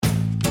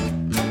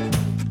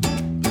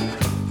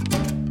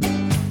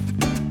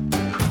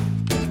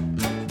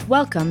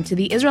Welcome to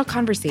the Israel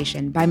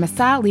Conversation by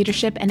Masa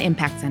Leadership and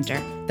Impact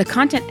Center, the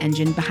content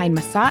engine behind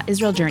Masa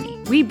Israel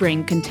Journey. We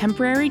bring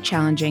contemporary,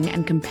 challenging,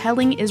 and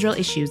compelling Israel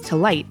issues to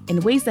light in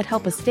ways that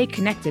help us stay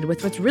connected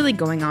with what's really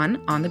going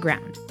on the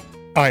ground.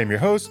 I am your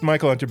host,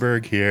 Michael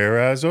Unterberg, here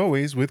as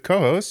always with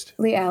co-host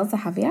Liel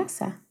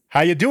Zahaviasa.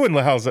 How you doing,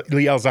 Liel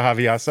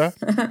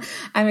Zahaviasa?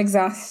 I'm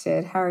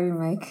exhausted. How are you,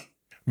 Mike?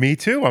 Me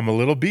too. I'm a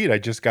little beat. I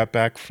just got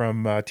back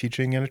from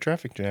teaching in a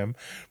traffic jam.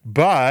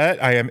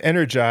 But I am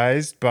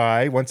energized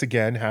by, once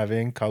again,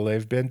 having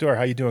Kalev Ben-Dor.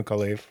 How you doing,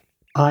 Kalev?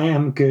 I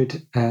am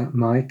good,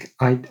 Mike.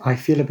 I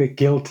feel a bit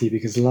guilty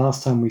because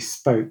last time we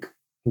spoke,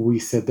 we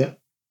said that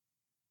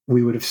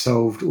we would have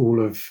solved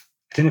all of,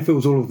 I don't know if it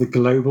was all of the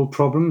global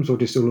problems or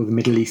just all of the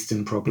Middle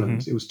Eastern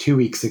problems. Mm-hmm. It was 2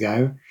 weeks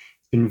ago.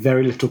 It's been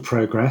very little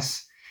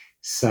progress.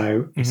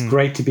 So it's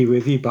great to be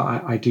with you, but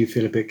I do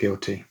feel a bit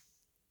guilty.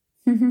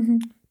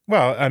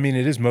 Well, I mean,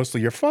 it is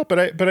mostly your fault, but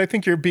I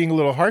think you're being a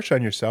little harsh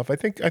on yourself. I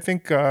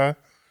think there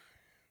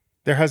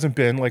hasn't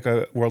been like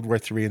a World War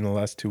III in the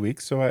last 2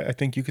 weeks, so I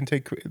think you can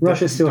take.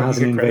 Russia still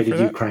hasn't invaded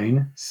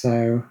Ukraine,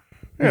 so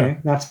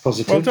that's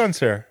positive. Well done,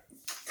 sir.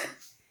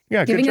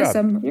 Yeah, good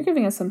job. You're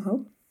giving us some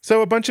hope.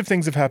 So a bunch of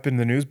things have happened in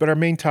the news, but our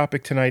main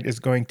topic tonight is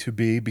going to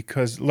be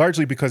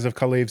largely because of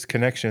Kalev's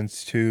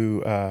connections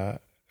to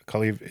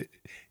Kalev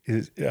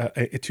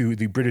to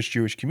the British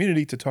Jewish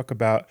community to talk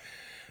about.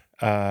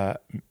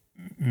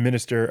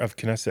 Minister of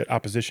Knesset,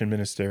 opposition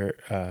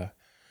minister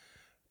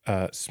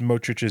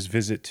Smotrich's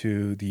visit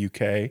to the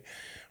UK,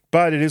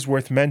 but it is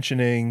worth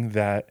mentioning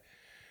that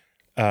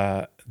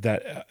the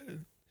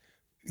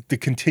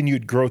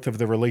continued growth of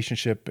the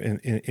relationship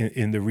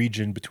in the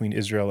region between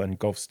Israel and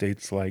Gulf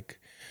states like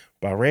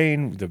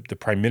Bahrain. The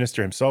Prime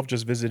Minister himself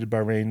just visited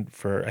Bahrain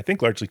for, I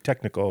think, largely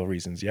technical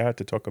reasons, to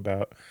talk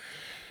about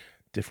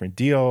different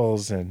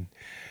deals. And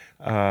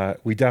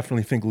we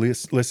definitely think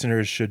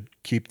listeners should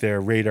keep their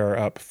radar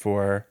up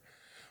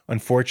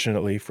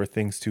unfortunately, for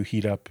things to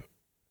heat up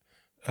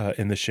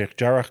in the Sheikh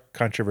Jarrah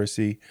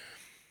controversy.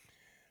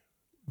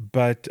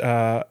 But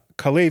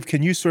Kalev,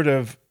 can you sort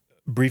of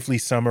briefly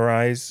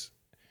summarize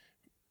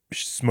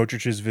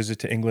Smotrich's visit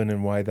to England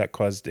and why that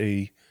caused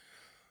a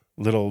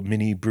little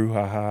mini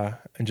brouhaha,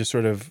 and just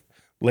sort of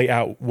lay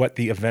out what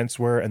the events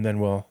were, and then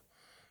we'll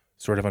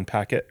sort of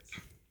unpack it?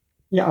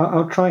 Yeah,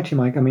 I'll try to,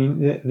 Mike. I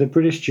mean, the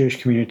British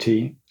Jewish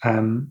community,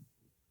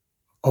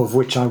 of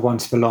which I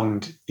once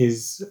belonged,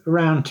 is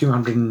around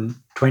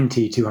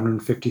 220,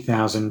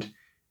 250,000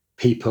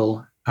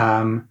 people.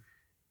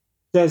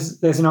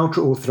 There's an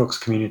ultra-Orthodox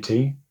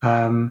community.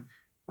 I'd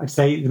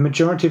say the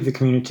majority of the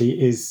community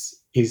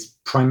is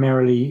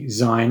primarily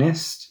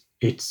Zionist.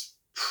 It's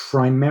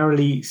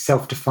primarily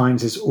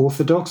self-defines as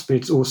Orthodox, but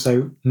it's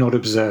also not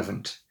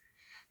observant.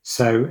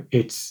 So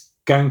it's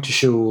going to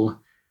shul,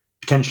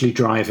 potentially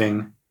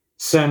driving,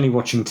 certainly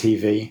watching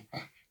TV,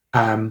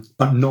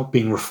 but not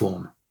being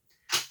Reform.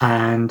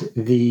 And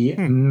the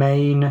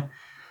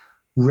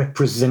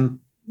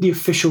the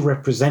official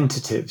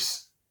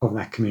representatives of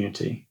that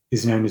community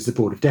is known as the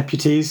Board of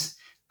Deputies.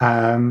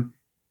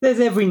 There's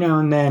every now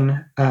and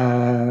then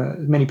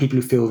many people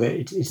who feel that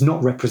it's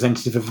not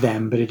representative of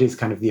them, but it is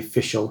kind of the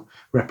official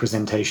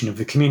representation of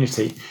the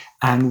community.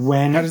 And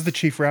how does the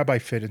chief rabbi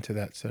fit into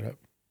that setup?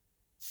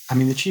 I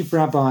mean, the chief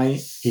rabbi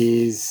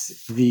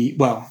is the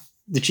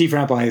chief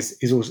rabbi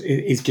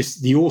is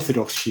just the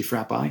Orthodox chief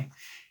rabbi.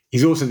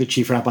 He's also the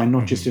chief rabbi,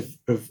 not just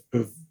of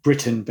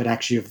Britain, but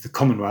actually of the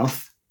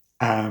Commonwealth.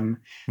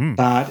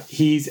 But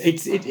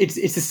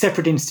it's a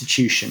separate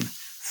institution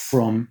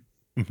from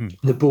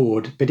the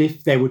board. But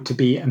if there were to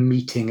be a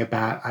meeting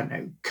about, I don't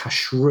know,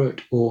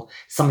 kashrut or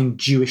something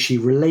Jewishly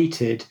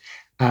related,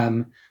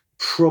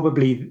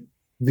 probably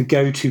the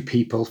go-to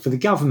people for the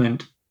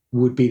government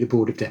would be the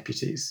Board of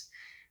Deputies.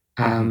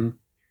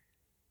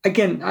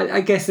 Again,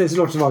 I guess there's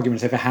lots of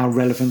arguments over how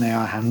relevant they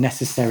are, how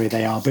necessary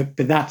they are, but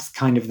that's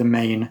kind of the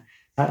main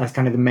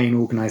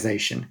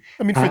organization.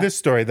 I mean, for this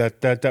story,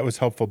 that was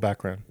helpful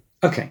background.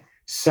 Okay,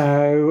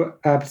 so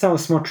Bezalel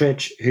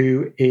Smotrich,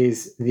 who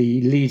is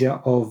the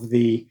leader of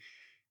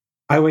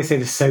I always say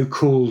the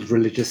so-called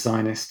religious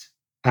Zionist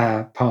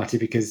party,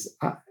 because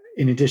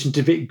in addition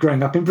to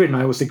growing up in Britain,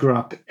 I also grew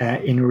up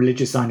in a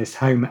religious Zionist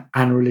home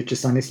and a religious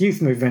Zionist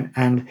youth movement,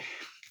 and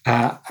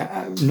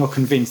I'm not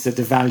convinced that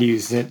the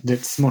values that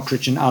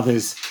Smotrich and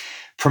others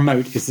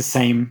promote is the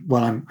same.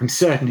 Well, I'm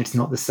certain it's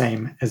not the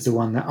same as the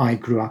one that I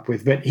grew up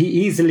with. But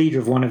he's the leader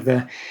of one of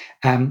the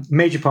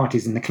major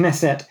parties in the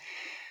Knesset.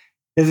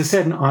 There's a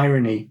certain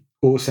irony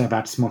also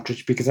about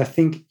Smotrich, because I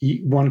think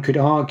one could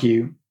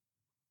argue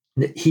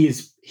that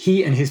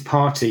he and his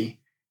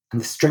party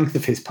and the strength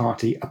of his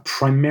party are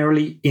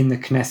primarily in the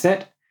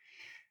Knesset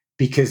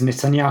because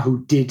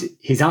Netanyahu did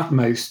his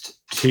utmost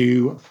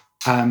to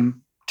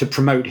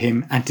promote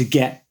him and to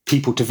get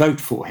people to vote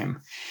for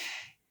him.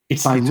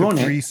 It's ironic. He took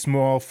three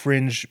small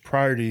fringe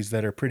priorities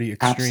that are pretty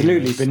extreme.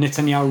 Absolutely, but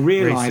Netanyahu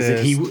realized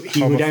that he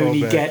would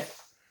only get.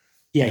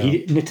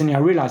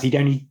 Netanyahu realized he'd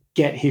only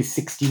get his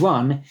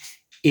 61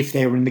 if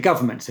they were in the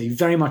government. So he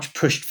very much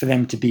pushed for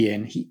them to be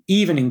in. He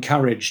even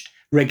encouraged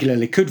regular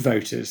Likud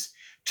voters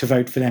to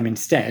vote for them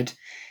instead.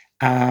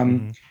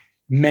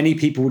 Many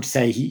people would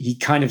say he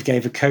kind of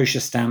gave a kosher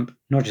stamp,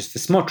 not just for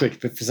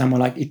Smotrich, but for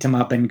someone like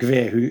Itamar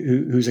Ben-Gvir,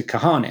 who's a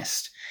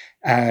Kahanist.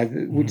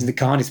 Which the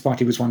Kahanist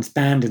party was once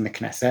banned in the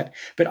Knesset.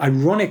 But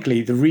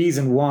ironically, the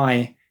reason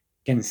why,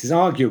 again, this is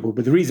arguable,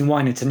 but the reason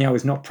why Netanyahu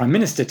is not prime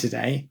minister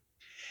today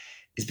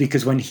is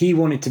because when he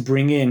wanted to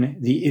bring in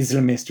the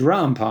Islamist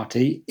Ra'am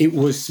party, it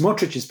was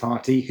Smotrich's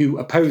party who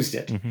opposed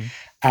it.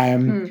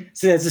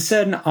 So there's a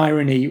certain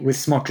irony with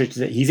Smotrich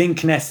that he's in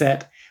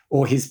Knesset,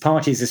 or his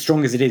party is as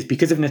strong as it is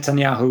because of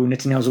Netanyahu.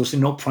 Netanyahu's also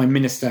not prime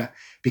minister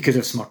because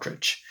of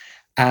Smotrich.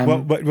 Well,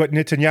 what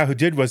Netanyahu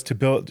did was to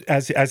build,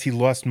 as he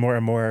lost more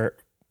and more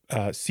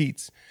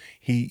seats,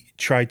 he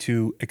tried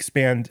to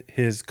expand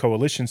his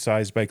coalition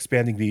size by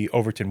expanding the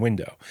Overton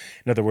window.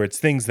 In other words,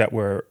 things that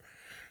were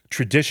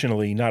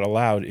traditionally not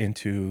allowed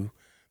into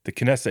the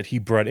Knesset, he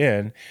brought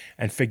in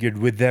and figured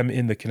with them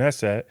in the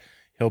Knesset,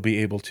 he'll be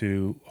able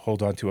to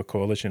hold on to a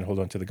coalition, hold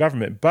on to the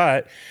government.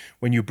 But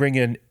when you bring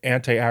in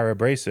anti-Arab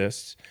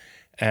racists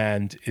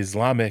and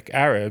Islamic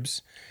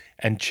Arabs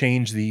and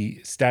change the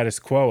status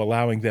quo,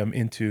 allowing them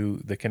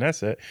into the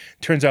Knesset,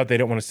 turns out they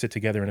don't want to sit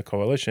together in a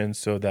coalition,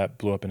 so that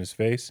blew up in his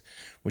face,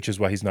 which is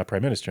why he's not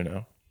prime minister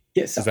now.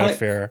 Yes, is that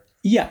fair?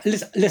 Yeah,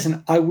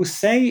 listen, I will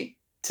say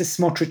to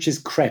Smotrich's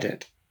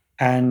credit,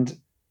 and I think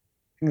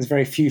there's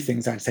very few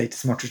things I'd say to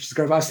Smotrich's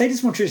credit, but I'll say to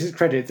Smotrich's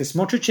credit, that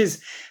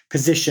Smotrich's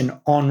position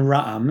on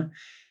Ra'am,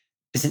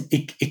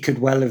 it could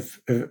well have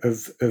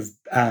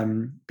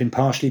been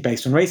partially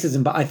based on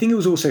racism, but I think it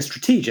was also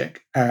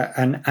strategic,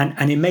 and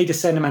it made a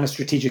certain amount of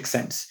strategic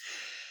sense.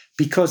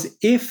 Because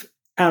if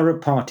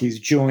Arab parties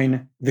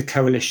join the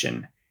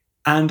coalition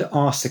and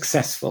are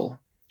successful,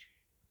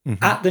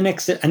 at the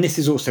next, and this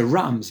is also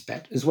Ra'am's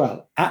bet as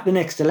well, at the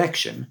next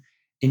election,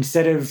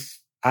 instead of,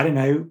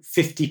 50%,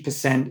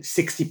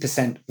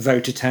 60%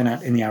 voter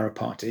turnout in the Arab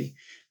party,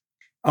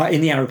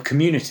 in the Arab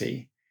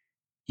community,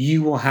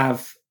 you will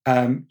have,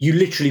 you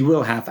literally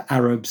will have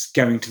Arabs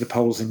going to the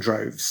polls in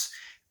droves.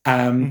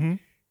 And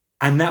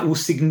that will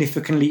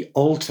significantly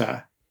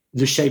alter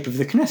the shape of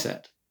the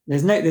Knesset.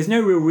 There's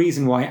no real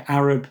reason why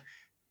Arab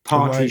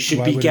parties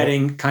should be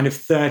getting kind of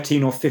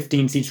 13 or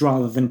 15 seats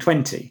rather than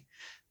 20.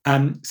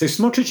 So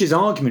Smotrich's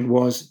argument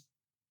was,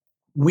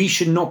 we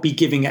should not be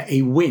giving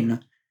a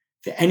win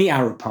for any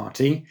Arab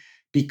party,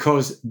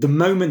 because the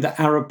moment that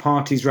Arab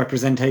parties'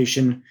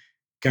 representation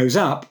goes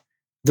up,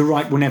 the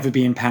right will never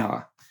be in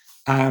power.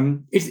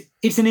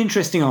 It's an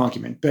interesting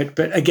argument,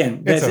 but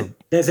again,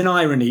 there's an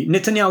irony.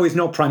 Netanyahu is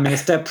not prime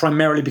minister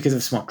primarily because of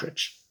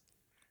Smotrich.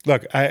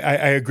 Look,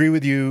 I agree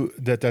with you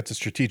that that's a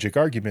strategic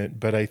argument,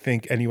 but I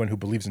think anyone who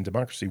believes in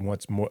democracy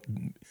wants more.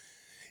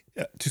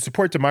 To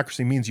support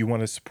democracy means you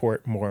want to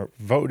support more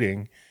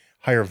voting,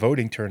 higher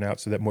voting turnout,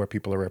 so that more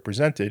people are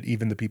represented,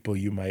 even the people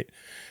you might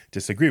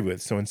disagree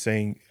with. So in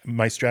saying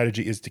my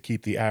strategy is to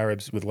keep the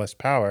Arabs with less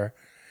power,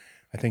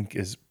 I think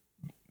is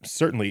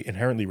certainly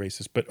inherently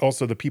racist, but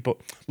also the people.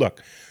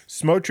 Look,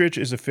 Smotrich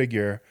is a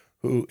figure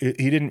who,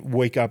 he didn't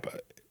wake up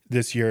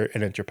this year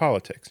and enter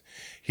politics.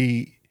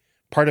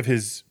 Part of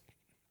his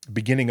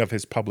beginning of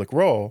his public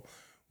role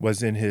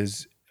was in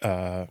his,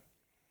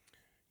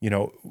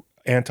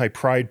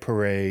 anti-pride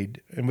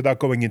parade, and without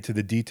going into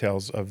the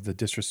details of the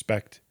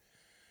disrespect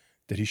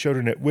that he showed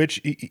in it,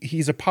 which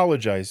he's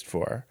apologized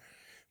for,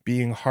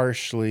 being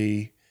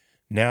harshly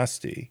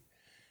nasty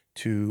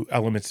to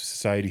elements of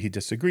society he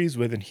disagrees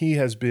with, and he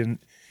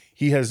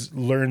has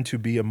learned to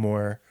be a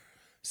more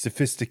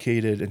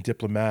sophisticated and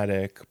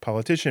diplomatic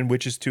politician,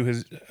 which is to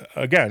his,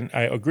 again,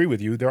 I agree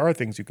with you, there are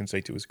things you can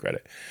say to his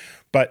credit.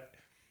 But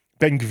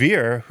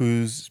Ben-Gvir,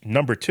 who's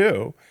number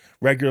 2,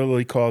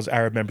 regularly calls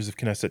Arab members of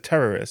Knesset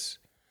terrorists.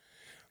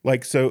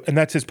 And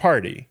that's his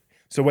party.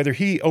 So whether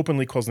he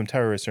openly calls them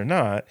terrorists or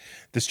not,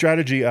 the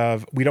strategy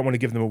of we don't want to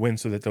give them a win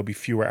so that there'll be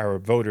fewer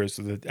Arab voters,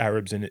 so that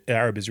Arabs and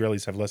Arab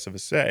Israelis have less of a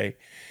say,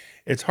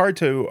 it's hard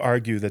to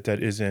argue that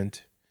that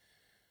isn't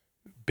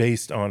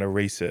based on a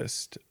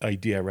racist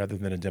idea rather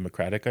than a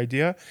democratic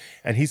idea.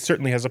 And he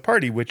certainly has a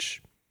party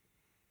which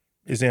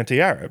is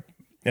anti-Arab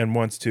and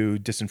wants to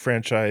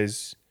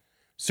disenfranchise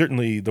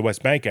certainly the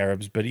West Bank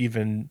Arabs, but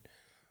even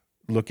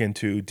look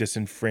into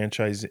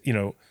disenfranchise,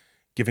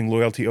 giving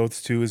loyalty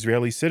oaths to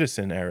Israeli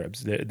citizen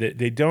Arabs.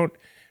 They don't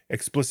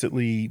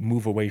explicitly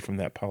move away from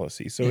that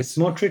policy. So it's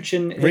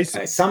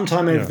Smotrich,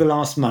 sometime over the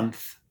last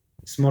month,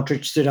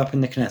 Smotrich stood up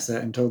in the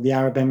Knesset and told the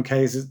Arab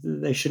MKs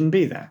that they shouldn't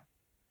be there.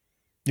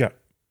 Yeah.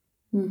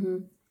 Mm-hmm.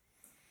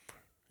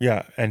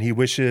 Yeah, and he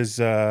wishes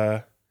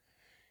it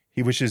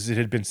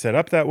had been set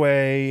up that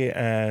way,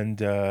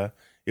 and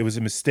it was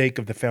a mistake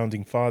of the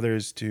founding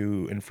fathers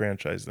to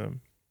enfranchise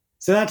them.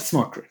 So that's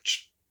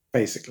Smotrich,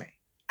 basically.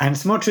 And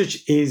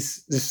Smotrich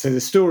the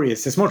story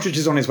is, Smotrich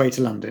is on his way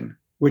to London,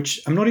 which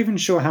I'm not even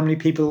sure how many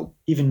people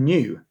even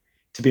knew,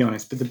 to be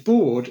honest. But the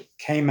board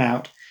came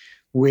out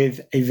with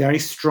a very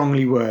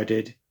strongly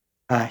worded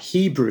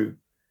Hebrew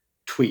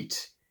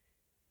tweet,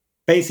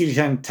 basically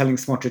telling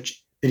Smotrich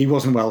that he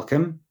wasn't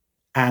welcome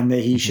and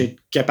that he should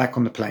get back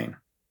on the plane.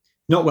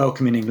 Not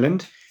welcome in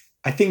England,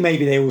 I think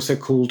maybe they also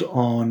called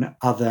on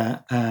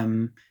other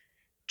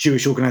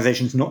Jewish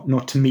organizations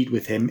not to meet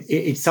with him.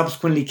 It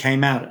subsequently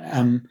came out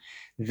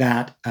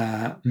that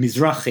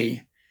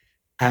Mizrahi,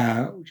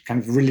 kind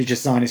of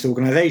religious Zionist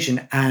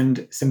organization,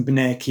 and some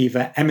Bnei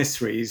Akiva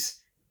emissaries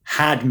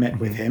had met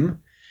with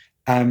him,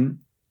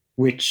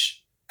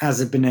 which,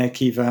 as a Bnei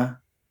Akiva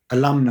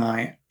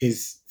alumni,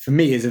 is for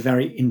me is a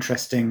very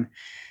interesting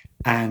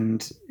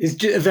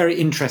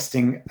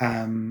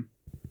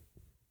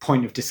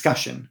point of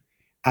discussion.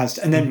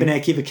 And then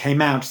Bnei Akiva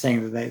came out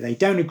saying that they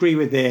don't agree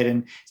with it,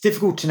 and it's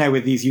difficult to know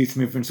with these youth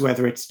movements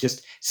whether it's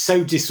just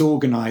so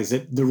disorganized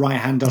that the right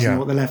hand doesn't know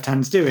what the left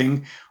hand's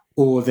doing,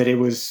 or that it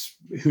was,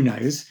 who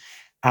knows.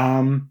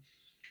 And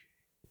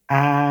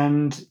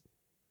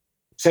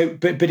so,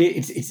 but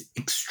it's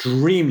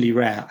extremely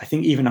rare, I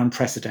think even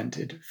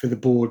unprecedented, for the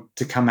board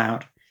to come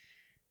out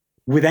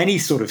with any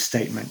sort of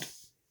statement,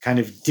 kind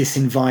of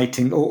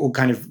disinviting or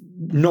kind of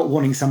not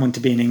wanting someone to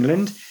be in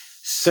England,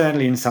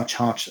 certainly in such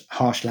harsh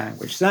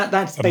language.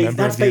 That's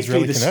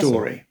basically the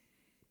story.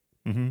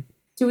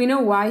 Do we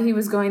know why he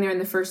was going there in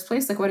the first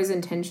place? Like what his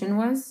intention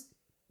was?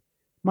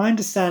 My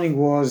understanding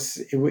was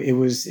it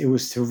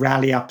was to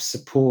rally up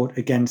support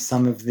against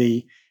some of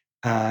the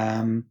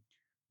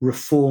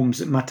reforms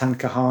that Matan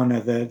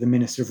Kahana, the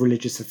Minister of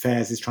Religious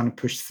Affairs, is trying to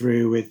push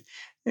through with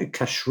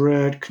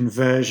kashrut,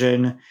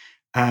 conversion.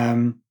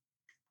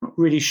 Not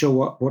really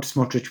sure what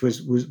Smotrich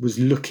was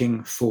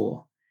looking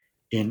for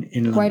in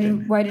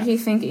London. Why did he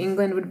think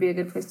England would be a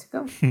good place to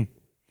go?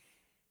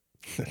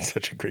 That's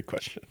such a great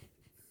question.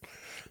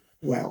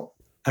 Well,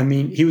 I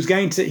mean, he was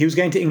going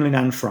to England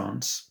and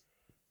France.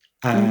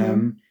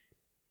 And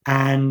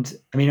I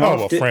mean,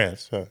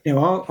 France.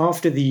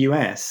 After the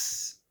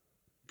US,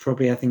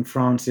 probably I think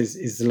France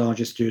is the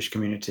largest Jewish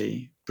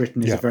community.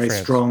 Britain is a very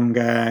strong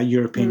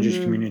European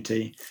Jewish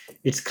community.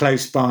 It's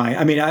close by.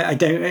 I mean,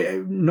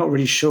 I'm not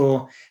really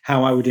sure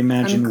how I would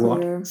imagine what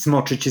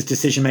Smotrich's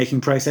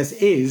decision-making process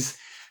is,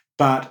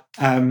 but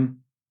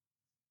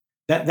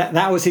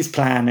that was his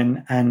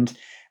plan, and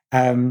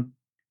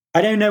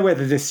I don't know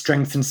whether this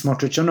strengthens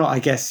Smotrich or not. I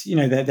guess,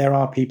 there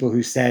are people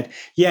who said,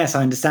 yes,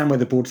 I understand where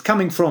the board's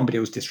coming from, but it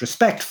was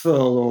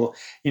disrespectful, or,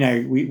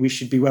 we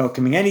should be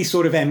welcoming any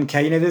sort of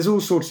MK. There's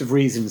all sorts of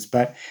reasons,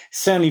 but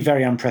certainly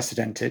very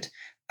unprecedented.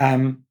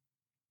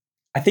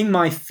 I think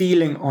my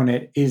feeling on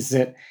it is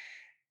that,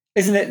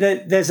 isn't it,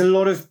 that there's a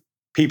lot of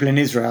people in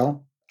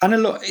Israel, and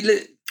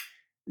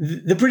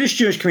the British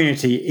Jewish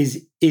community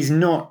is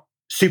not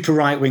super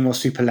right-wing or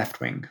super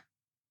left-wing.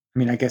 I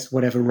mean, I guess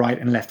whatever right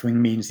and left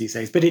wing means these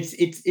days, but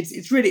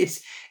it's really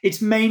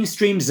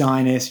mainstream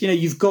Zionist.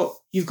 You've got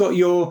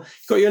your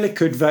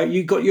Likud vote,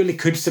 you've got your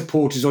Likud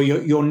supporters or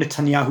your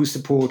Netanyahu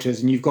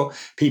supporters, and you've got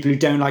people who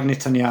don't like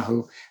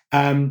Netanyahu.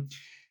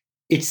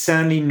 It's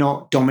certainly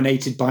not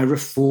dominated by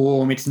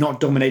reform. It's not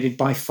dominated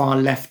by far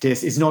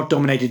leftists. It's not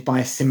dominated by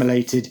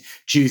assimilated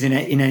Jews in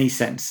any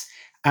sense.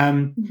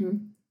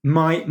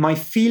 My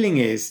feeling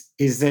is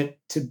that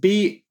to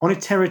be on a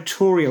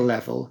territorial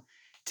level,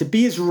 to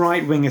be as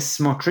right-wing as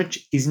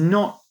Smotrich is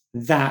not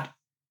that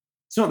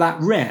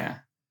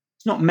rare.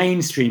 It's not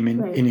mainstream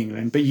in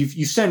England, but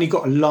you've certainly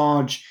got a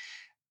large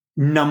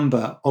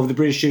number of the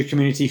British Jewish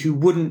community who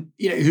wouldn't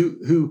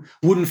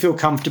feel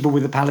comfortable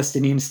with the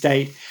Palestinian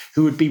state,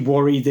 who would be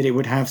worried that it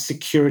would have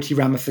security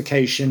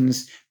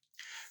ramifications,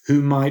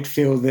 who might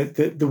feel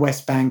that the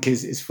West Bank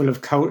is full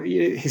of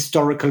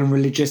historical and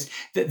religious.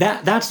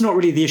 That's not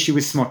really the issue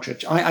with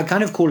Smotrich. I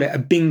kind of call it a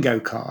bingo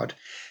card,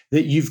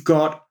 that you've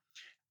got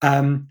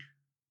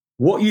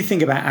what you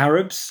think about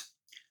Arabs,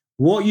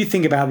 what you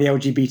think about the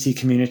LGBT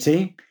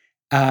community,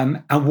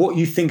 and what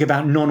you think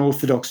about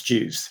non-Orthodox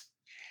Jews.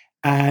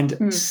 And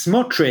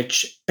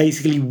Smotrich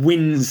basically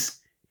wins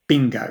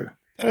bingo.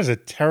 That is a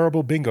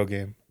terrible bingo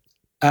game.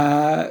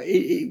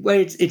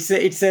 It's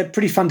a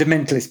pretty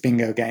fundamentalist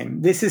bingo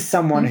game. This is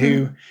someone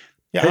who...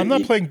 Yeah, I'm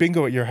not playing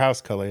bingo at your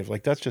house, Kalev.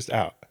 Like, that's just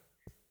out.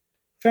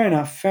 Fair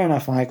enough,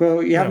 Mike.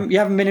 Well, you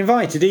haven't been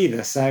invited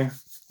either, so...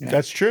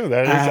 That's true.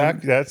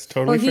 That's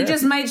totally fair. Well, he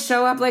just might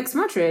show up like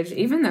Smotrich,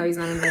 even though he's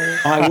not invited.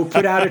 I will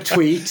put out a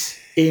tweet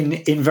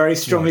in very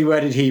strongly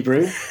worded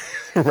Hebrew.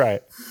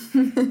 Right.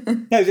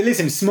 No,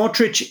 listen,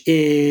 Smotrich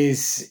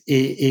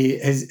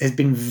has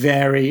been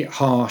very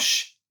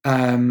harsh.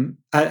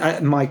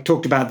 Mike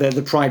talked about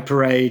the Pride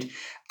Parade.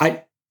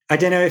 I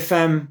don't know if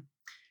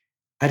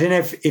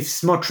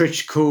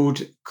Smotrich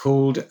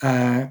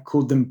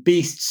called them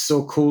beasts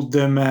or called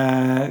them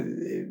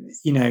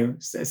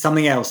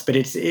something else, but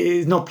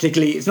it's not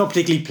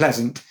particularly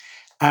pleasant.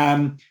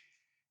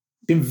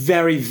 Been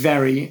very,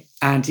 very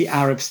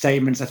anti-Arab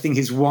statements. I think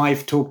his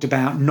wife talked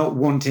about not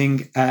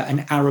wanting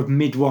an Arab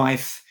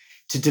midwife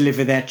to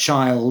deliver their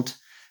child,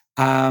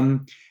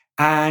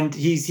 and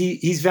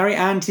he's very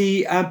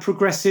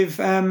anti-progressive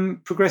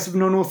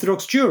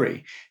non-Orthodox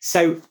Jewry.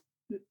 So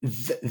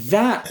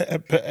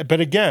that.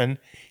 But again,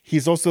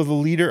 he's also the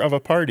leader of a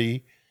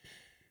party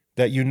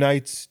that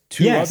unites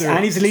two yes, other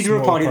and he's the leader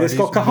of a small party that's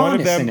got parties. One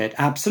of Kahanis them, in it.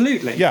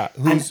 Absolutely. yeah,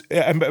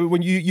 and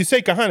when you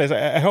say Kahanis,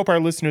 I hope our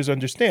listeners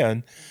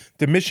understand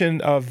the mission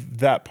of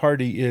that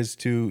party is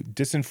to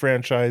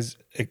disenfranchise,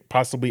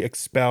 possibly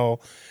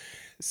expel,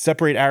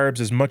 separate Arabs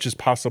as much as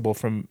possible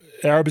from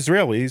Arab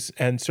Israelis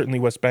and certainly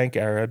West Bank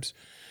Arabs,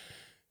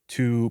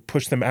 to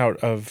push them out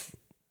of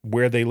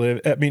where they live.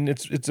 I mean,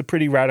 it's a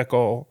pretty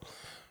radical,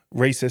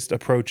 racist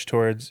approach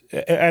towards,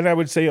 and I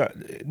would say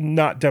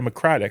not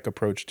democratic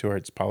approach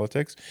towards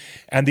politics.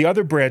 And the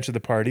other branch of the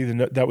party,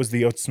 that was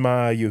the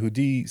Otzma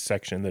Yehudi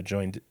section that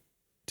joined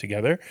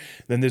together.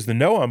 Then there's the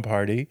Noam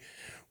party,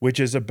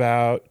 which is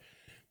about,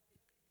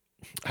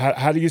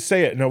 how do you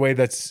say it in a way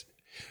that's,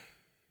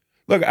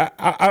 look,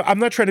 I'm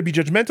not trying to be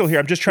judgmental here.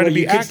 I'm just trying to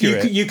be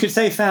accurate. You could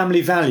say family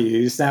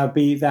values. That would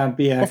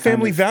be a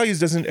family values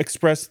doesn't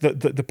express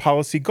the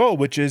policy goal,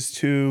 which is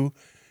to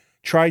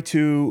try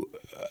to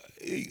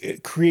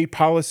create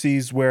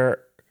policies where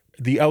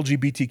the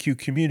LGBTQ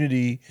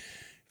community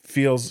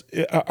feels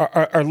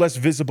are less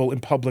visible in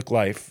public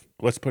life.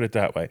 Let's put it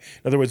that way.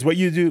 In other words, what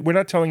you do, we're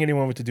not telling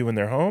anyone what to do in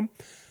their home,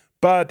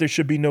 but there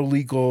should be no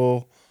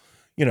legal,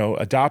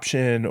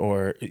 adoption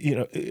or,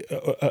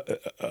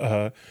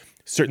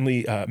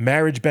 certainly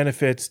marriage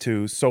benefits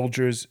to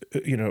soldiers,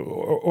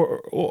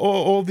 or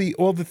all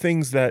the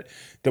things that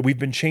we've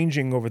been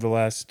changing over the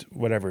last,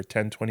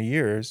 10, 20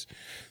 years,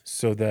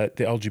 so that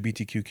the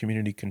LGBTQ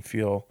community can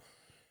feel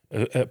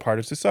a part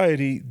of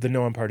society. The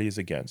Noam party is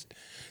against.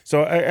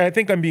 So I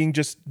think I'm being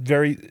just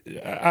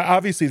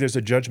obviously there's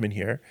a judgment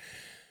here,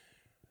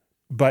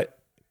 but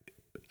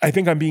I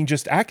think I'm being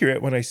just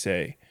accurate when I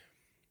say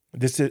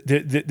this is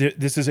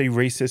a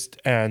racist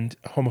and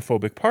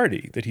homophobic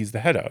party that he's the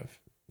head of.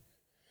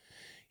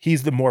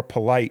 He's the more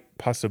polite,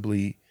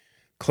 possibly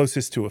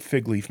closest to a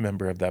fig leaf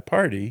member of that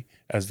party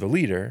as the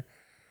leader,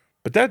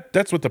 but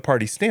that's what the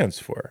party stands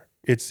for.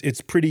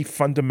 It's pretty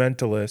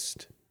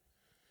fundamentalist,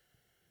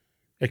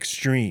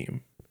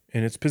 extreme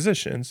in its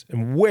positions,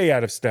 and way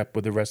out of step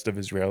with the rest of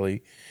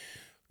Israeli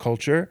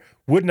culture.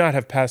 Would not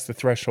have passed the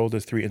threshold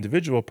of 3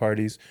 individual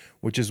parties,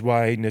 which is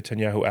why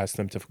Netanyahu asked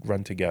them to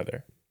run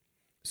together,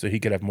 so he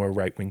could have more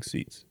right-wing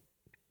seats.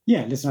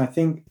 Yeah, listen, I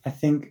think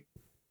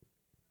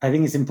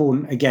it's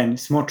important. Again,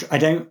 Smotrich,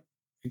 not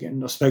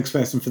a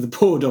spokesperson for the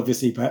board,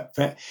 obviously, but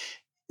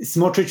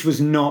Smotrich was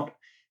not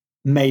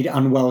made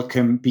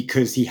unwelcome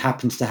because he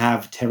happens to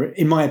have,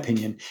 in my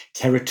opinion,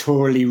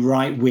 territorially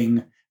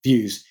right-wing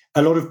views.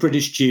 A lot of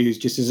British Jews,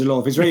 just as a lot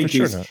of Israeli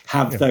Jews,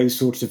 have those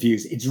sorts of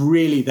views. It's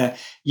really that,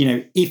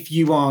 if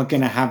you are going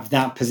to have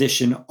that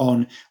position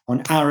on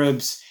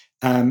Arabs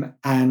and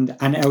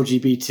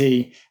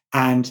LGBT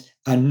and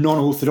a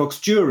non-Orthodox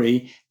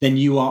Jewry, then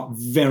you are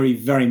very,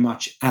 very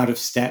much out of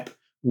step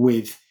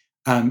with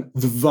the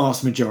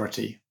vast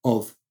majority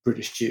of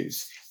British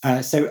Jews.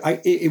 So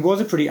it was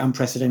a pretty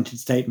unprecedented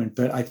statement,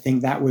 but I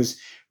think that was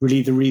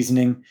really the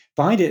reasoning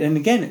behind it. And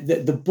again,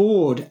 the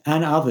board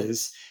and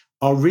others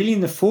are really in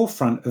the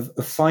forefront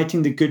of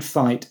fighting the good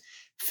fight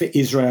for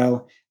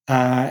Israel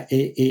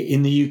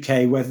in the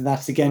UK, whether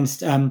that's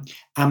against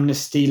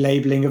amnesty,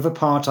 labelling of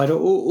apartheid, or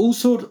all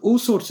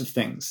sorts of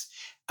things.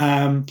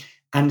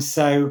 And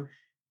so,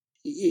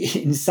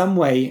 in some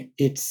way,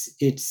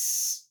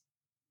 it's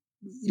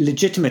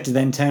legitimate to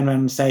then turn around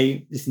and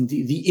say, listen,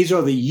 the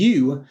Israel that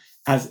you,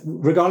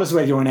 regardless of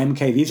whether you're an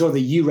MK, the Israel that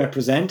you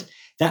represent,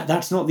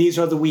 that's not the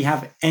Israel that we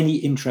have any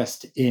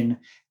interest in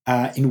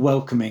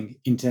welcoming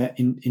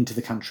into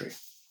the country.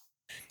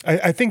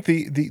 I think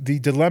the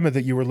dilemma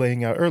that you were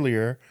laying out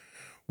earlier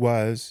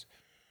was,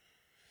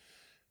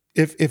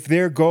 if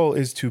their goal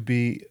is to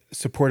be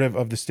supportive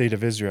of the state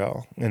of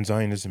Israel and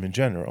Zionism in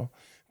general,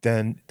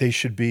 then they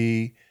should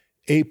be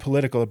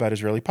apolitical about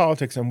Israeli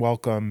politics and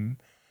welcome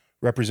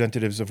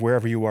representatives of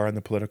wherever you are on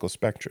the political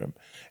spectrum,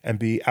 and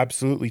be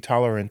absolutely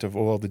tolerant of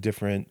all the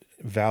different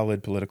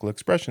valid political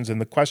expressions. And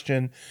the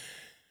question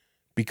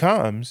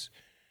becomes,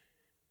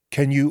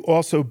 can you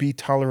also be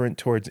tolerant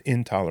towards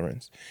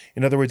intolerance?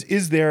 In other words,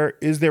 is there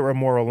a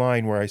moral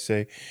line where I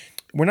say,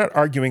 we're not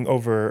arguing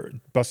over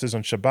buses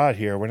on Shabbat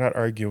here. We're not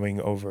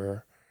arguing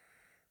over,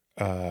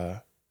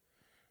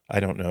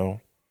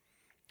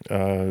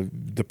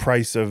 the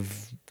price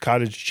of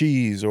cottage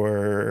cheese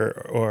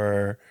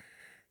or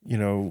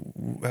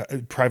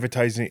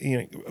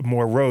privatizing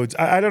more roads.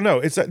 I don't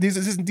know.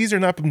 These are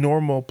not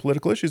normal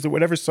political issues. That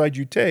whatever side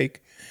you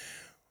take,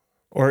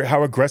 or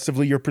how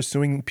aggressively you're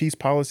pursuing peace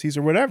policies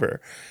or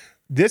whatever,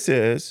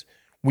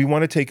 we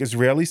want to take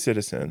Israeli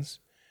citizens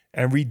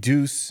and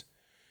reduce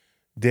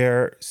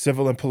their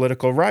civil and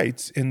political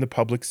rights in the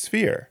public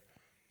sphere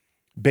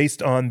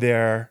based on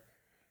their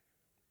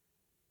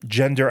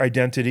gender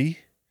identity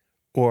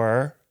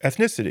or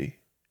ethnicity.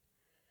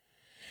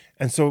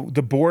 And so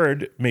the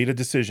board made a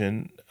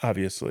decision,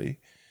 obviously,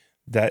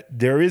 that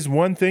there is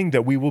one thing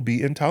that we will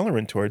be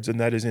intolerant towards, and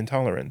that is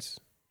intolerance.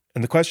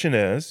 And the question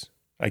is,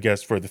 I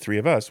guess for the three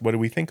of us, what do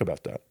we think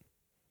about that?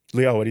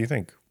 Liel, what do you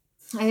think?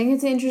 I think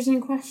it's an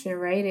interesting question,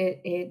 right?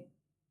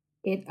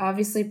 It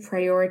obviously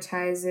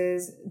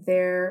prioritizes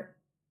their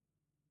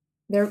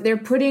they're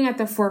putting at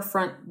the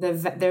forefront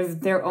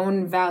their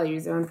own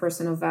values, their own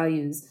personal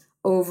values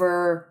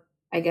over,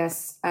 I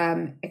guess,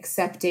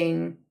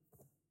 accepting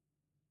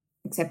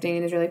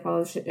an Israeli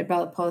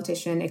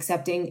politician,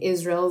 accepting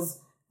Israel's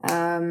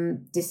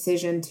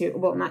decision to,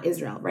 well, not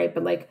Israel, right,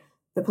 but like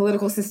the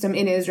political system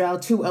in Israel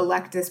to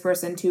elect this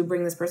person, to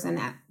bring this person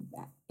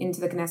into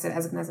the Knesset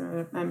as a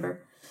Knesset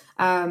member.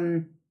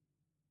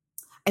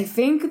 I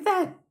think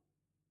that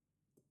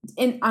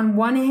on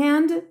one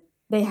hand,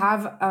 they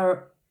have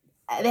a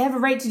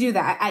right to do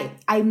that.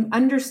 I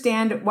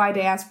understand why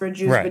diaspora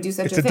Jews would do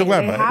such a thing. It's a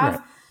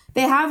dilemma.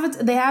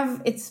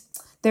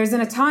 There's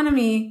an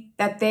autonomy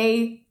that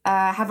they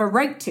have a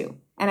right to,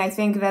 and I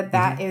think that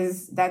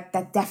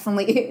that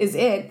definitely is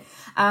it.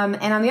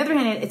 And on the other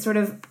hand, it sort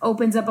of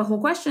opens up a whole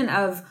question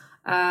of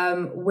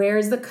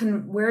where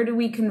do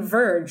we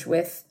converge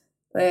with,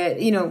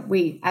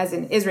 we as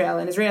in Israel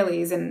and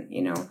Israelis,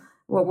 and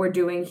what we're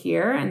doing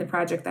here and the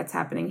project that's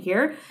happening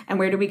here, and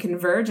where do we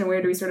converge, and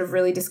where do we sort of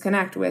really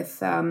disconnect with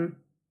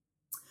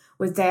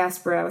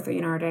diaspora, with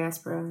our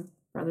diaspora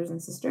brothers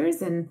and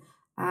sisters, and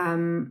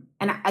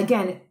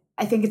again,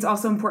 I think it's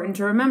also important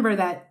to remember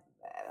that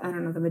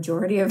the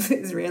majority of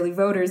Israeli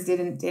voters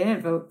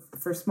didn't vote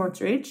for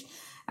Smotrich.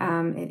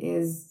 It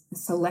is a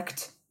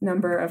select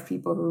number of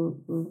people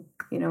who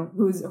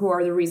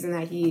are the reason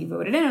that he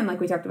voted in, and like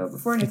we talked about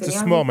before, it's a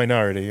small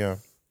minority, yeah.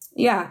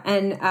 Yeah,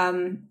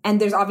 and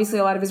there's obviously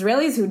a lot of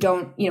Israelis who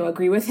don't,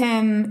 agree with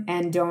him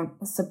and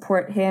don't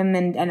support him,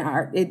 and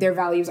their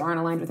values aren't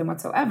aligned with him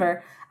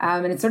whatsoever.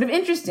 And it's sort of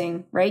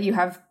interesting, right? You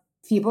have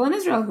people in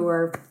Israel who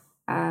are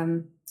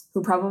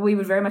who probably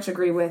would very much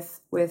agree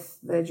with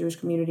the Jewish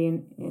community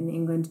in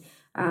England,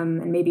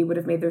 and maybe would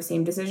have made the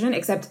same decision,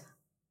 except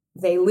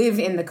they live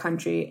in the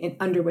country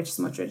under which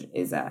Smotrich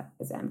is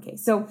MK.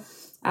 So.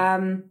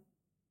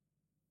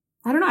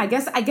 I don't know. I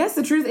guess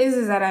the truth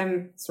is that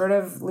I'm sort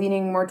of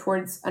leaning more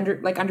towards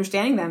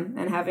understanding them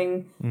and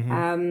having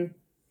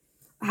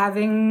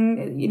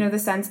the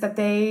sense that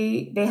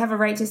they have a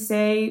right to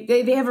say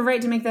they have a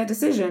right to make that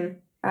decision.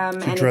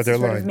 And it's sort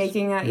of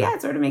making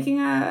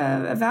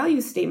a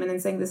value statement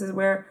and saying this is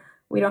where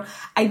we don't.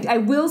 I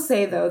will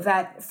say though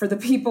that for the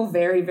people,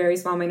 very very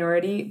small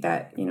minority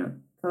that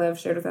Kalev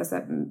shared with us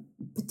that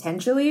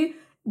potentially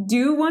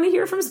do want to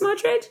hear from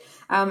Smotrich,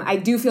 I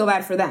do feel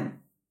bad for them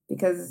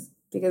because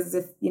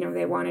if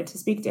they wanted to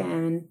speak to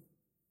him and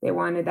they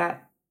wanted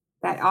that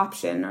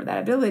option or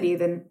that ability,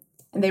 and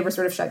they were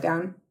sort of shut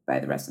down by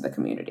the rest of the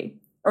community,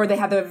 or they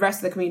had the rest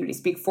of the community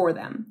speak for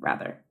them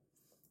rather.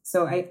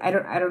 So I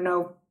don't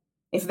know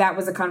if that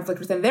was a conflict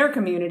within their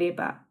community,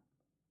 but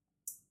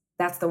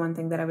that's the one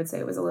thing that I would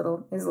say is a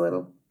little.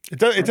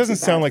 It doesn't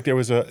sound like there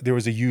was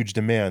a huge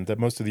demand, that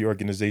most of the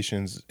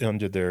organizations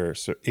under their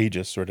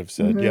aegis sort of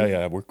said,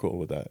 yeah, we're cool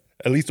with that,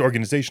 at least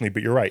organizationally.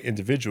 But you're right,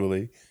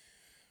 individually.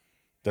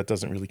 That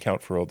doesn't really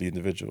count for all the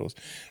individuals.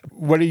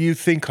 What do you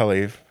think,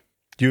 Kalev?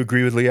 Do you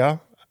agree with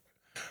Liel?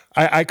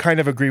 I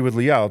kind of agree with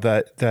Liel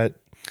that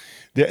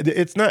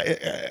it's not.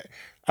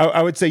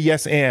 I would say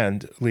yes,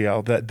 and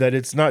Liel that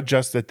it's not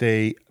just that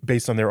they,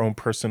 based on their own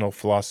personal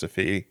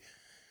philosophy,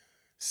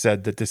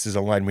 said that this is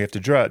a line we have to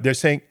draw. They're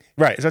saying,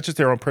 right, it's not just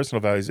their own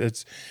personal values.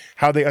 It's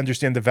how they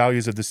understand the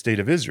values of the state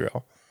of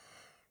Israel,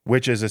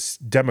 which is a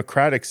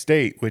democratic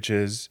state, which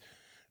is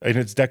in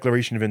its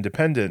Declaration of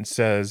Independence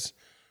says.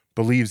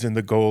 Believes in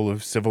the goal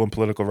of civil and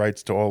political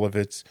rights to all of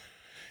its,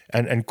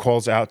 and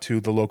calls out to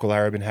the local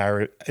Arab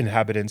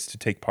inhabitants to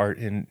take part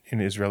in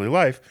Israeli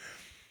life.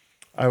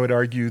 I would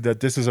argue that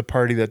this is a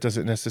party that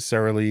doesn't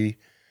necessarily,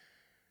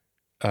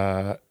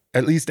 at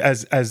least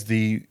as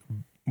this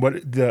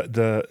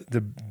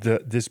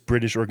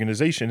British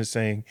organization is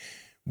saying,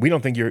 we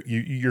don't think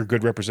you're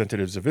good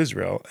representatives of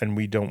Israel, and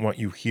we don't want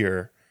you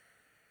here.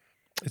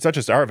 It's not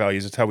just our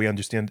values; it's how we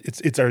understand. It's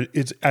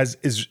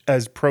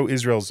as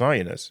pro-Israel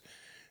Zionists.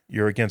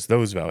 You're against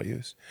those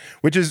values,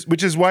 which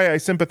is why I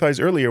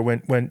sympathized earlier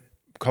when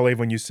Kalev,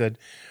 when you said,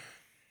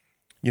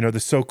 the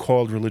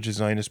so-called religious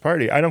Zionist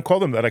party. I don't call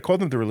them that. I call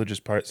them the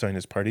religious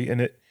Zionist party, and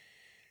it,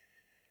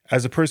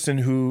 as a person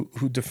who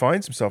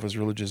defines himself as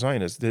religious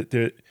Zionist,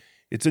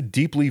 it's a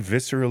deeply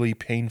viscerally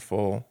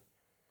painful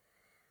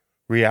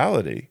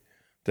reality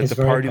that the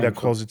party that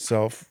calls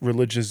itself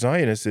religious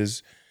Zionist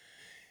is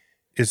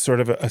sort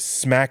of a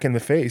smack in the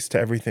face to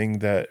everything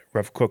that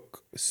Rav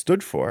Kook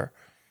stood for.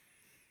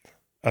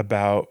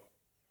 About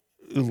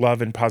love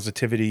and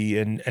positivity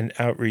and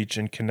outreach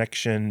and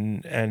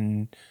connection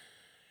and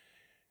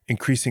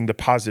increasing the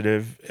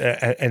positive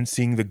and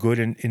seeing the good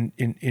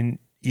in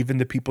even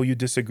the people you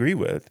disagree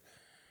with.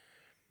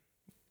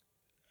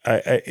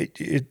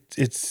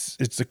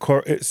 It's a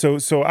core.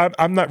 So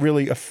I'm not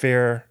really a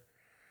fair.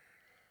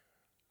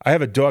 I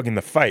have a dog in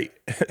the fight.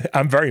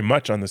 I'm very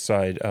much on the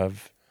side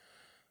of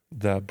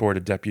the Board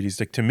of Deputies.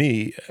 Like, to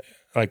me,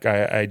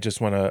 I just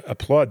want to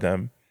applaud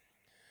them.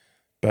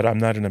 But I'm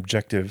not an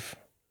objective.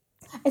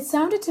 It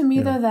sounded to me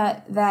though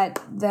that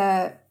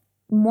the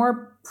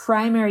more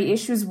primary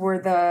issues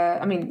were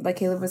like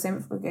Caleb was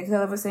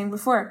saying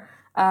before,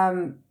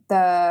 that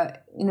the,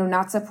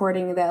 not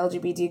supporting the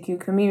LGBTQ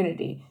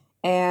community.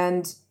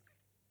 And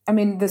I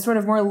mean, the sort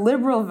of more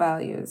liberal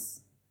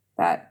values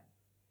that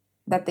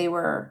they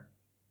were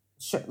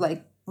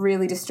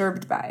really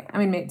disturbed by. I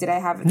mean, did I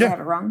have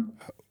it wrong?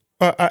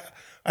 I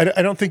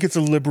don't think it's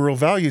a liberal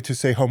value to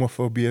say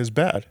homophobia is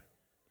bad.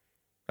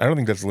 I don't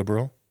think that's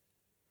liberal.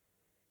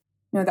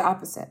 No, the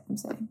opposite, I'm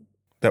saying.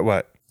 That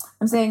what?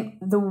 I'm saying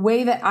the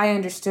way that I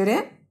understood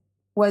it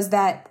was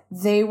that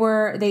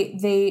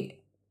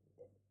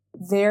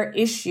their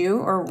issue,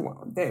 or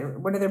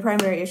one of their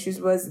primary issues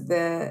was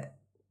they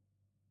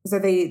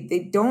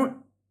don't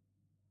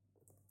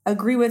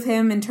agree with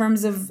him in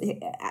terms of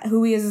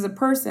who he is as a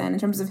person, in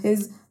terms of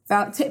his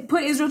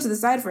put Israel to the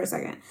side for a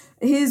second.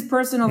 His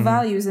personal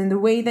values and the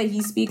way that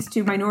he speaks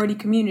to minority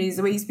communities,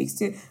 the way he speaks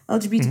to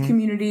LGBT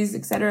communities,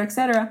 et cetera, et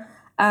cetera.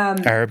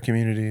 Arab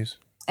communities.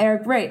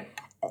 Right.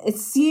 It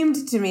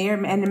seemed to me,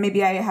 and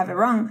maybe I have it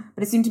wrong,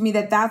 but it seemed to me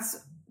that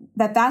that's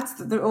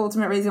the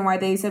ultimate reason why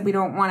they said we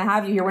don't want to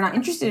have you here. We're not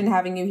interested in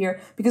having you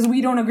here because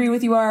we don't agree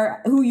with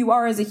who you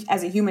are as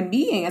a human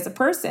being, as a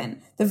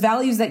person. The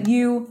values that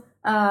you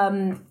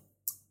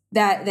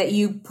that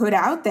you put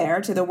out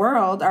there to the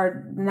world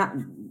are not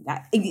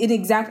an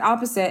exact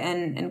opposite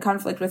and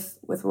conflict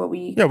with what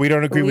we we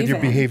don't agree with your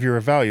in. behavior or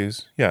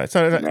values. Yeah, it's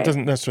not. Right. It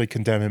doesn't necessarily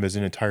condemn him as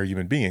an entire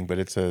human being, but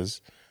it says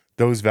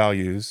those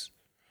values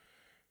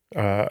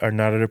are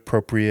not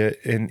appropriate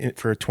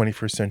for a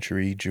 21st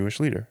century Jewish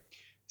leader.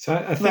 So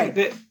I think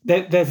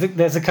that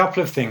there's a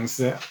couple of things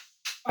that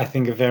I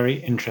think are very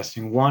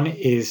interesting. One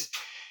is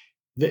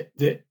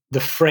the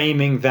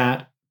framing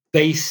that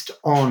it's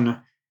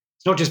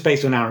not just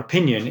based on our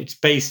opinion, it's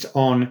based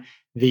on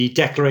the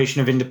Declaration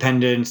of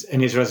Independence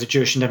and Israel as a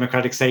Jewish and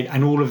democratic state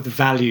and all of the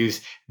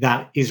values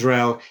that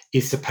Israel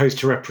is supposed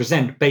to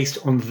represent. Based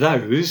on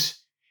those,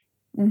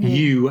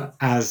 you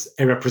as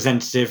a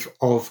representative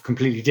of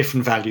completely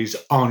different values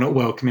are not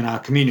welcome in our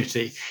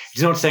community.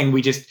 It's not saying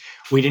we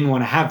didn't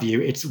want to have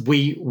you. It's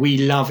we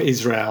love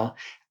Israel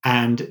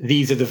and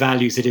these are the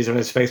values that Israel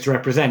is supposed to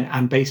represent.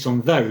 And based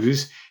on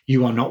those,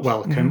 you are not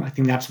welcome. I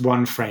think that's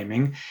one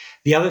framing.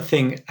 The other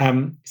thing,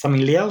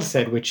 something Liel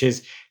said, which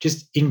is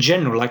just in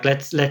general, like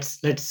let's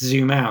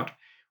zoom out.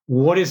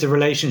 What is the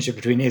relationship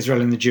between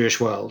Israel and the Jewish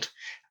world?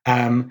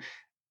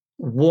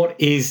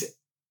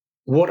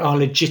 What are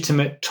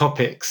legitimate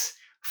topics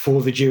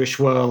for the Jewish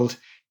world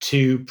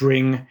to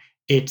bring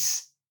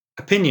its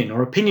opinion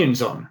or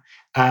opinions on?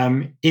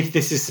 If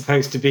this is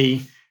supposed to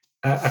be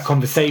a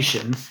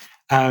conversation,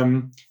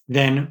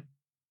 then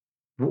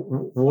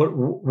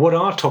what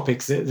are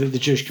topics that the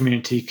Jewish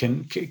community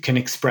can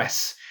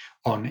express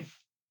on?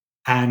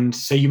 And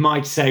so you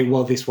might say,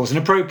 well, this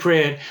wasn't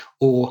appropriate,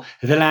 or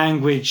the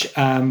language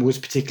was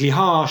particularly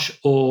harsh,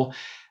 or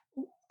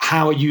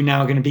how are you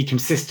now going to be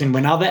consistent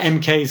when other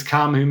MKs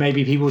come who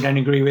maybe people don't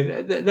agree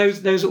with?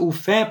 Those are all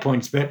fair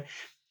points, but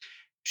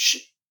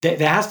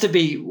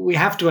we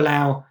have to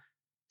allow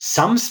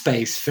some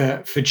space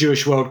for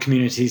Jewish world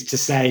communities to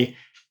say,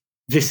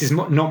 this is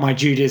not my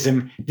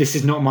Judaism, this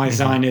is not my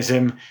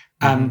Zionism,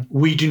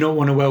 we do not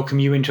want to welcome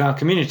you into our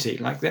community.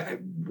 Like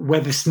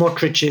whether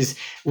Smotrich is,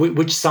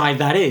 which side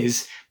that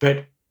is,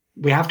 but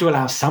we have to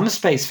allow some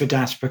space for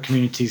diaspora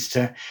communities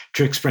to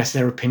express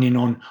their opinion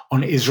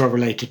on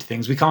Israel-related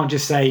things. We can't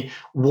just say,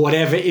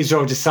 whatever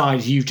Israel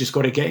decides, you've just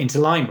got to get into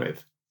line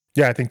with.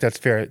 Yeah, I think that's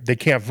fair. They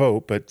can't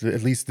vote, but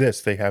at least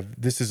this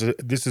is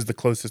the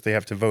closest they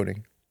have to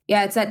voting.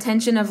 Yeah, it's that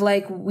tension of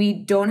like, we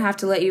don't have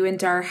to let you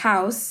into our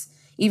house,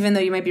 even though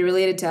you might be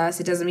related to us.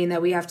 It doesn't mean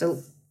that we have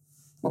to,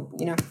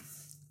 we don't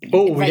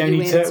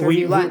need to.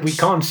 We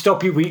can't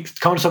stop you. We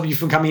can't stop you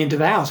from coming into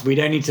the house. We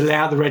don't need to lay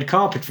out the red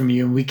carpet from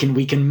you, and we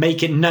can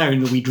make it known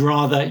that we'd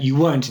rather you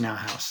weren't in our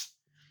house.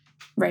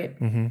 Right.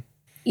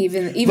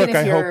 Even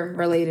if you're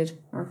related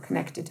or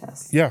connected to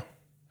us. Yeah.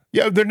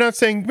 They're not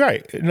saying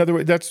right. In other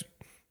words,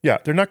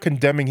 they're not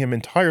condemning him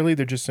entirely.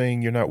 They're just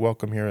saying you're not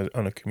welcome here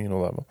on a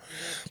communal level.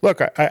 Look,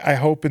 I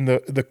hope in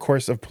the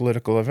course of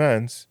political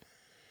events,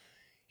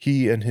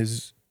 he and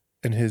his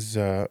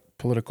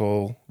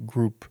political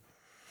group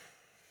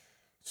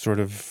sort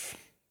of,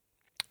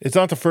 it's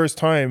not the first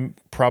time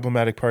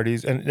problematic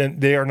parties,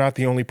 and they are not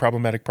the only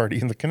problematic party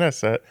in the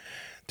Knesset,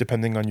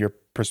 depending on your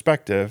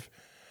perspective.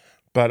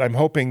 But I'm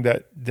hoping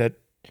that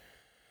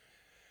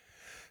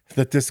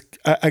this,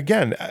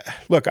 again,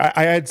 look,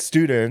 I had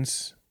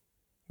students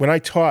when I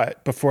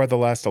taught before the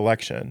last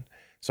election.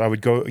 So I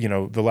would go,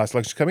 the last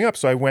election's coming up.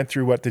 So I went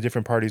through what the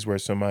different parties were.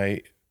 So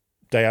my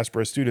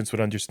diaspora students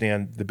would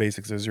understand the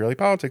basics of Israeli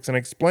politics and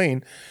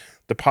explain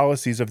the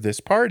policies of this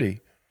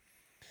party.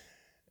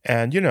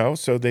 And,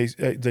 so they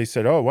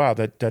said, oh, wow,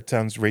 that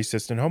sounds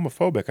racist and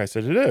homophobic. I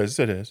said, it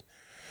is.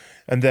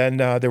 And then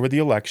there were the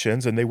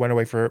elections and they went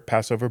away for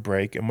Passover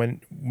break.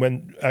 And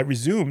when I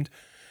resumed,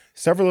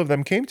 several of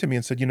them came to me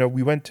and said,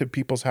 we went to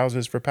people's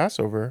houses for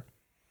Passover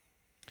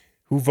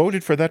who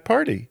voted for that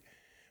party.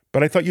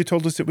 But I thought you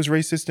told us it was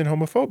racist and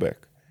homophobic.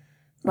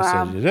 Wow.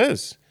 I said, it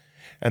is.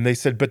 And they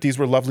said, but these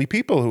were lovely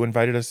people who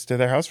invited us to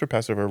their house for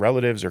Passover,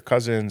 relatives or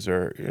cousins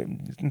or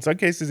in some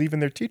cases even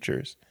their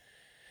teachers.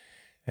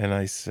 And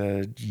I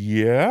said,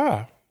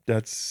 yeah,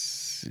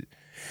 that's...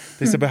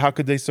 They said, but how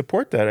could they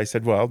support that? I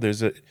said, well,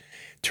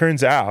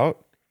 turns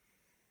out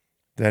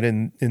that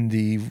in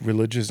the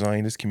religious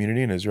Zionist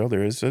community in Israel,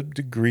 there is a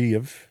degree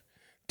of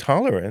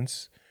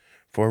tolerance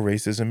for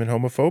racism and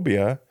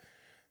homophobia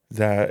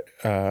that,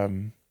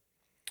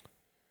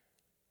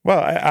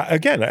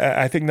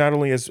 I think not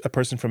only as a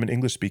person from an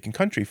English-speaking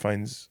country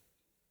finds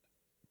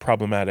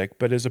problematic,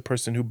 but as a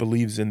person who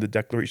believes in the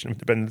Declaration of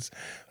Independence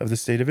of the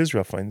State of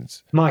Israel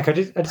finds Mike, I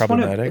just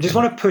want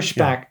to push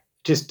back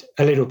just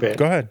a little bit.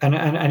 Go ahead.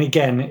 And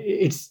again,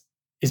 it's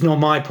not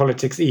my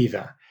politics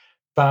either,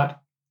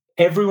 but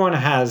everyone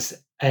has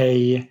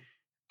a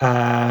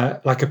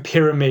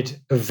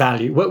pyramid of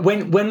value.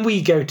 When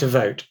we go to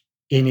vote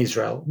in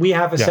Israel, we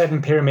have a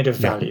certain pyramid of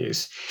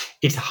values.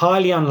 It's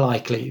highly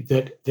unlikely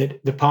that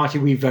the party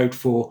we vote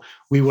for,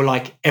 we will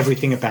like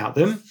everything about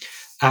them.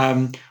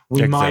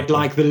 We might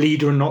like the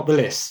leader and not the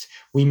list.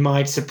 We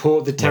might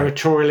support the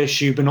territorial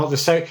issue, but not the...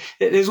 So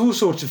there's all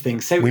sorts of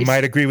things. So we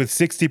might agree with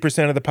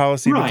 60% of the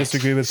policy, but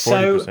disagree with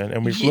 40%.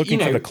 And we're looking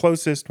for the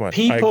closest one.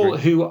 People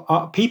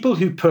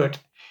who put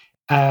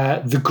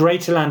the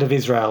greater land of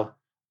Israel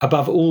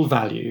above all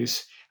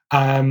values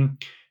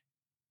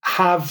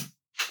have...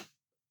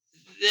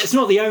 It's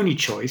not the only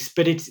choice,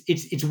 but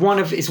it's one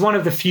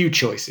of the few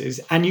choices.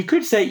 And you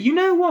could say, you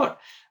know what?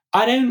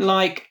 I don't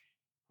like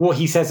what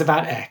he says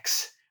about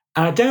X,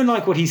 and I don't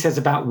like what he says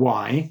about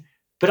Y,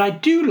 but I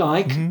do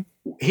like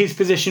his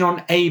position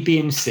on A, B,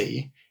 and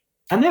C,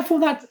 and therefore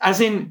that,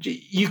 as in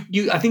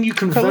you, I think you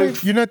can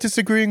vote. You're not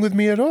disagreeing with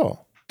me at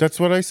all. That's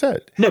what I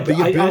said. No, but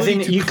as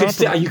in you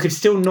could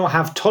still not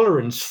have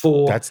tolerance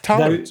for. That's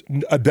tolerance.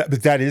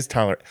 But that is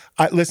tolerant.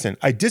 Listen,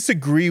 I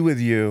disagree with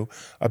you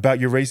about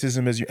your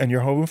racism and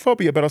your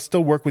homophobia, but I'll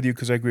still work with you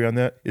because I agree on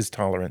that. Is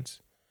tolerance.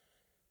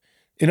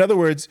 In other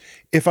words,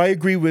 if I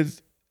agree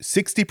with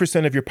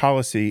 60% of your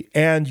policy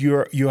and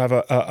you have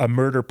a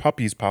murder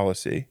puppies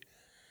policy.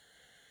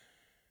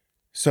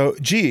 So,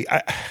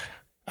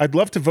 I'd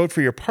love to vote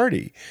for your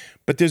party,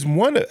 but there's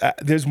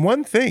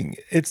one thing.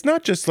 It's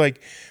not just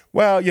like,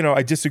 well,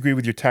 I disagree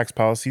with your tax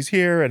policies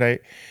here,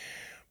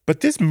 but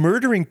this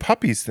murdering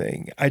puppies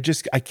thing, I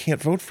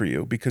can't vote for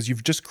you because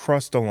you've just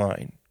crossed a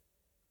line.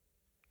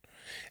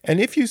 And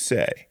if you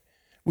say,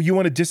 well, you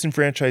want to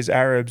disenfranchise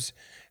Arabs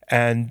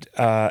and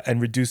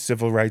reduce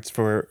civil rights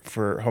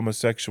for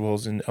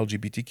homosexuals and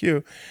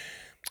LGBTQ,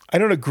 I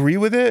don't agree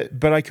with it,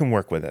 but I can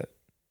work with it.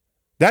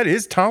 That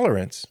is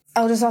tolerance.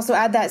 I'll just also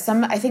add that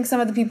I think some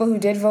of the people who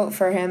did vote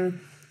for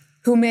him,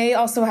 who may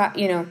also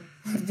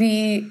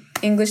be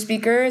English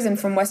speakers and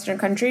from Western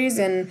countries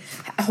and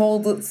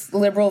hold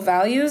liberal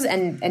values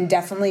and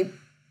definitely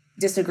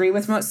disagree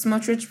with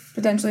Smotrich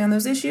potentially on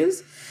those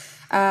issues.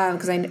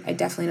 Because I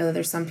definitely know that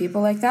there's some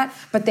people like that,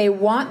 but they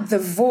want the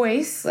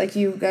voice, like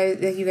you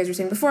guys were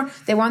saying before.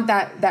 They want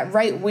that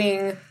right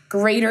wing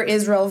Greater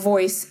Israel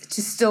voice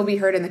to still be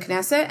heard in the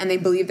Knesset, and they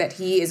believe that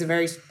he is a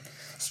very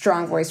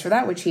strong voice for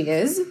that, which he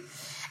is.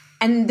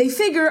 And they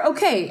figure,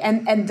 okay,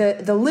 and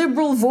the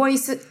liberal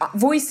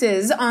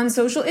voices on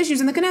social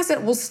issues in the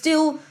Knesset will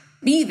still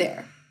be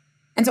there.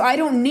 And so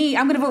I'm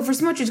going to vote for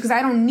Smotrich because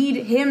I don't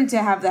need him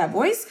to have that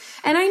voice.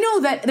 And I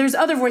know that there's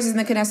other voices in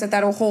the Knesset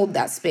that will hold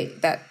that space,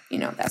 that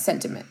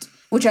sentiment,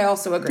 which I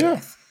also agree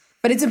with.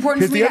 But it's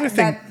important for me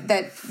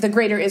that the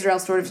Greater Israel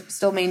sort of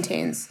still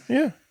maintains.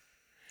 Yeah.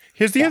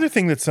 Here's the other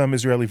thing that some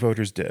Israeli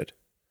voters did,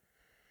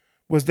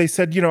 was they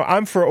said,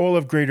 I'm for all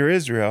of Greater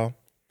Israel,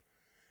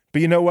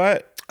 but you know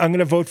what? I'm going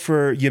to vote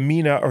for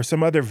Yamina or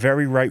some other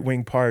very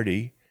right-wing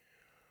party,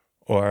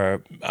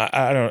 or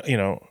I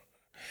don't,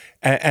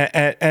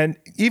 and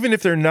even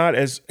if they're not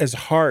as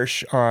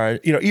harsh on,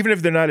 even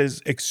if they're not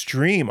as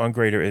extreme on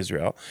Greater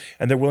Israel,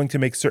 and they're willing to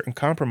make certain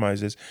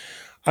compromises,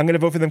 I'm going to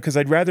vote for them because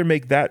I'd rather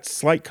make that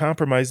slight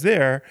compromise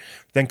there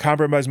than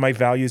compromise my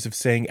values of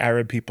saying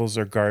Arab peoples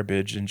are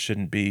garbage and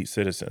shouldn't be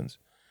citizens.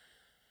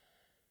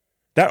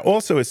 That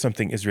also is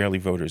something Israeli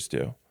voters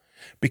do.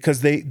 Because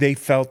they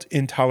felt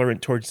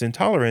intolerant towards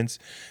intolerance,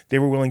 they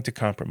were willing to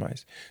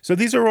compromise. So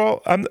these are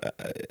all,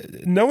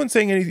 no one's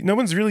saying anything, no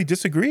one's really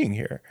disagreeing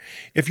here.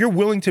 If you're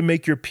willing to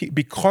make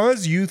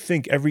because you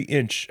think every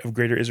inch of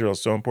Greater Israel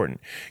is so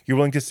important, you're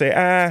willing to say,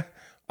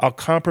 I'll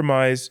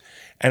compromise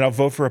and I'll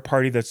vote for a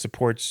party that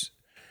supports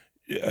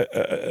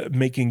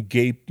making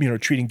gay,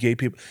 treating gay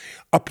people.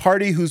 A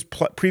party whose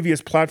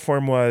previous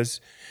platform was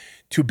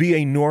to be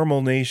a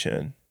normal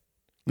nation,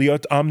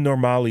 liot am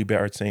normali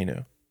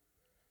be'artzenu.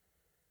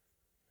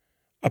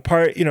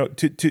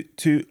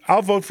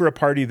 I'll vote for a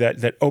party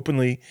that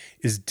openly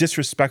is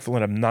disrespectful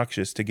and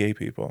obnoxious to gay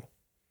people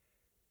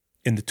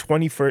in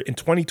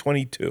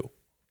 2022.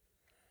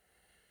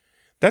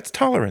 That's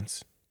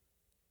tolerance.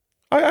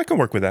 I can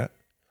work with that.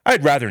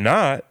 I'd rather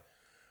not.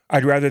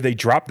 I'd rather they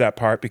drop that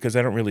part because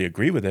I don't really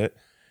agree with it.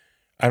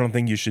 I don't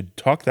think you should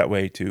talk that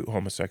way to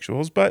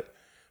homosexuals, but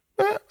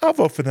I'll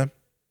vote for them.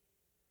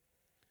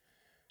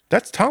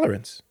 That's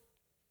tolerance.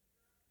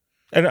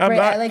 And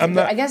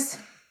I guess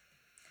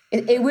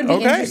It would be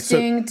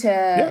interesting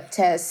to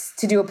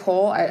do a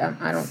poll.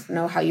 I don't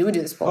know how you would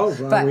do this poll. Oh,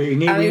 well, but we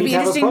need to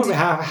have a poll.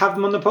 Have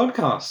them on the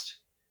podcast.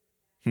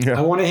 Yeah.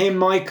 I want to hear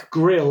Mike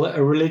grill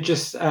a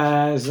religious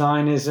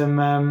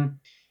Zionism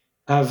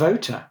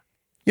voter.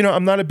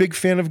 I'm not a big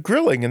fan of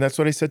grilling, and that's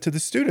what I said to the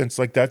students.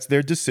 Like, that's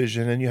their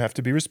decision, and you have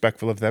to be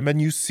respectful of them.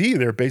 And you see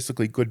they're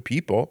basically good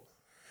people.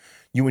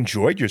 You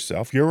enjoyed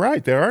yourself. You're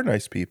right. There are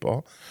nice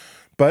people.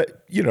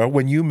 But,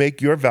 when you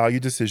make your value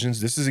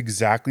decisions, this is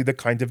exactly the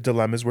kind of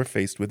dilemmas we're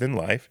faced with in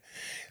life.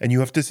 And you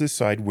have to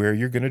decide where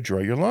you're going to draw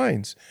your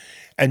lines.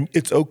 And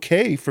it's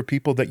okay for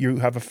people that you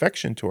have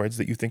affection towards,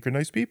 that you think are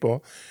nice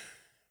people,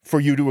 for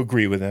you to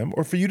agree with them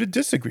or for you to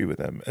disagree with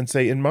them and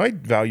say, in my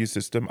value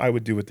system, I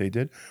would do what they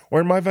did,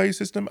 or in my value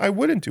system, I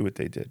wouldn't do what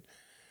they did.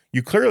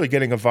 You're clearly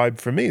getting a vibe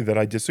from me that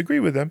I disagree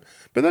with them,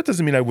 but that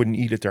doesn't mean I wouldn't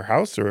eat at their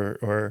house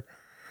or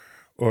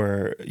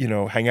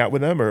hang out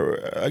with them,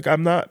 or like,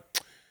 I'm not.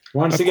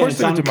 Once again, it's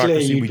unclear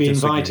you'd be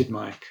invited,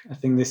 Mike. I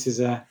think this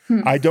is a...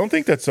 I don't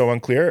think that's so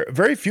unclear.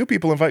 Very few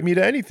people invite me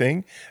to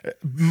anything.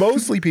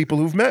 Mostly people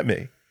who've met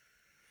me.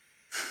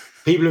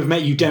 People who've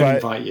met you don't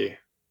invite you.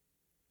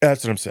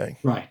 That's what I'm saying.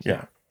 Right.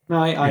 Yeah. No,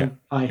 I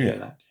hear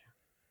that.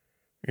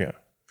 Yeah.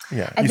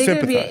 Yeah. I think it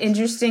would be an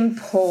interesting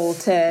poll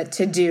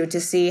to do to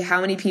see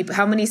how many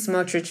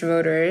Smotrich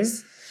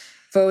voters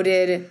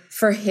voted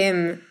for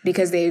him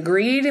because they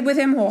agreed with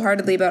him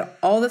wholeheartedly about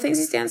all the things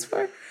he stands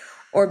for,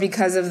 or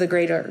because of the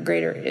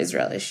greater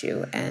Israel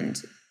issue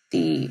and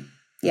and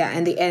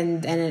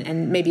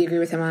maybe agree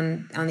with him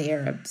on the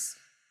Arabs.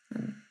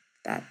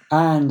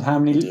 And how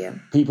many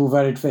people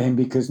voted for him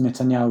because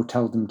Netanyahu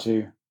told them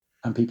to,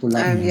 and people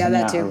love Netanyahu. Yeah,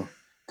 that too.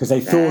 Because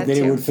they thought that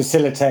it would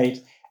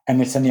facilitate a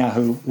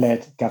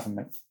Netanyahu-led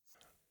government.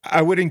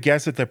 I wouldn't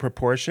guess at the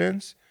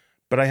proportions,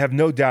 but I have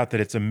no doubt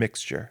that it's a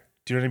mixture.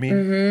 Do you know what I mean?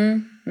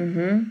 Mm-hmm.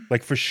 Mm-hmm.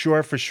 Like, for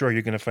sure,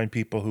 you're going to find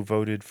people who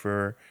voted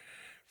for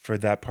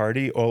that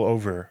party all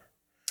over.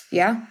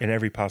 Yeah. In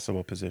every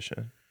possible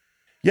position.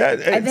 Yeah,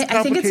 I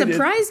think it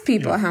surprised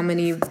people how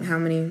many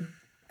people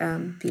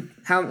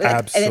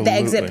the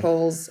exit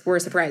polls were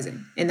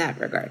surprising in that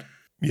regard.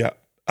 Yeah,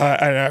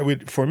 and I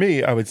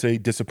would say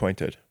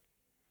disappointed,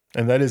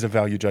 and that is a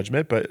value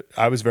judgment. But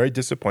I was very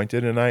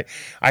disappointed, and I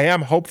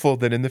am hopeful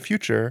that in the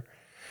future,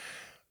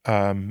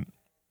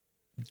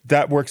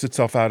 that works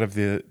itself out of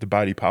the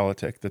body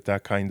politic. That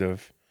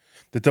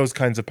those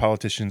kinds of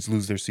politicians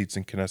lose their seats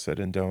in Knesset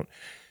and don't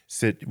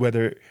sit.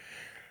 Whether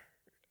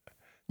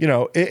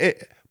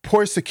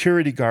poor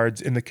security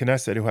guards in the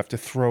Knesset who have to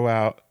throw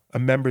out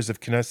members of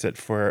Knesset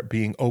for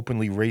being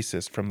openly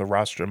racist from the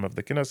rostrum of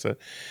the Knesset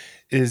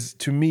is,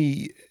 to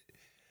me,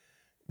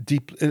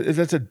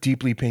 that's a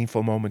deeply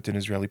painful moment in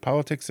Israeli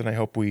politics, and I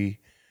hope we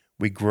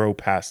grow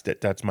past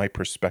it. That's my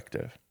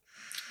perspective.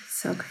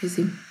 It's so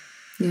crazy.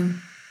 Yeah.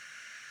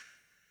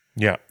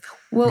 Yeah.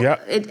 Well, yeah.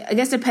 I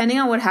guess depending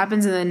on what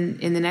happens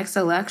in the next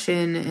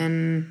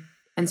election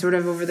and sort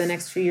of over the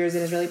next few years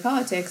in Israeli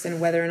politics,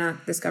 and whether or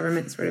not this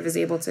government sort of is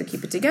able to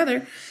keep it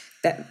together,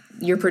 that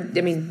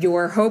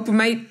your hope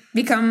might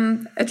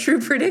become a true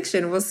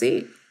prediction. We'll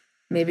see.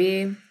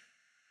 Maybe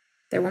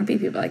there won't be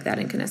people like that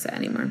in Knesset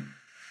anymore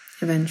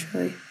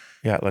eventually.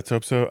 Yeah, let's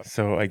hope so.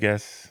 So I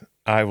guess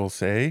I will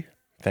say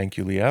thank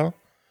you, Liel.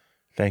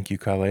 Thank you,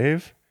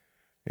 Kalev.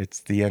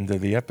 It's the end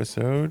of the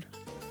episode.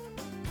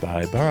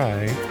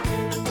 Bye-bye.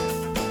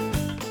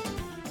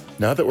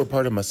 Now that we're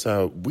part of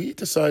Masa, we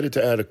decided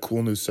to add a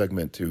cool new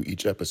segment to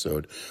each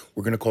episode.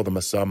 We're going to call the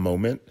Masa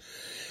Moment.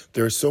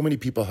 There are so many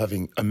people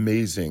having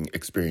amazing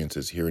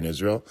experiences here in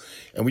Israel,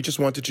 and we just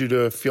wanted you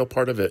to feel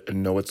part of it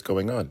and know what's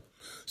going on.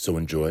 So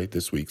enjoy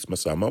this week's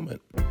Masa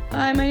Moment.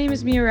 Hi, my name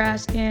is Mia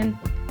Raskin.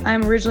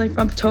 I'm originally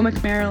from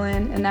Potomac,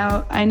 Maryland, and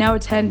I now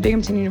attend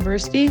Binghamton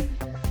University.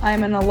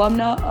 I'm an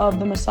alumna of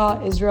the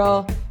Masa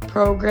Israel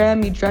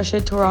program,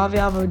 Midreshet Torah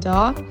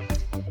V'Avodah,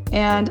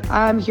 and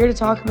I'm here to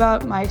talk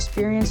about my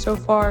experience so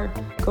far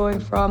going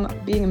from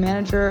being a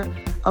manager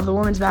of the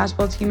women's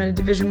basketball team at a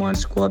Division I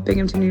school at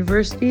Binghamton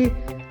University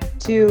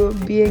to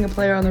being a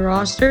player on the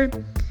roster,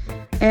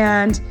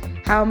 and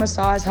how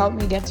Masa has helped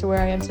me get to where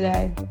I am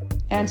today.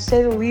 And to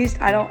say the least,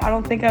 I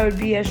don't think I would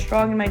be as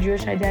strong in my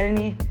Jewish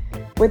identity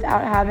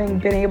without having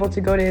been able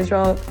to go to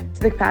Israel to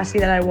the capacity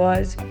that I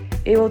was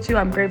able to.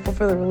 I'm grateful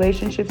for the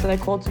relationships that I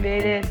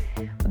cultivated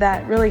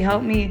that really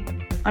helped me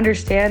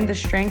understand the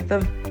strength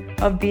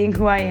of being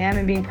who I am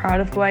and being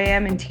proud of who I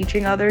am and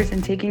teaching others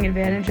and taking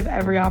advantage of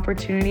every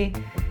opportunity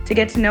to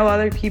get to know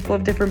other people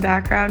of different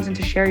backgrounds and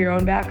to share your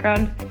own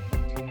background.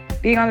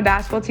 Being on the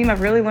basketball team, I've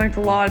really learned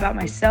a lot about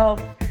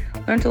myself,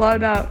 learned a lot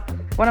about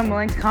what I'm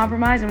willing to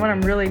compromise and what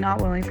I'm really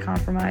not willing to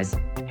compromise.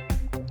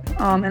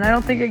 And I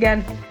don't think,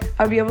 again,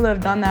 I would be able to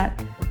have done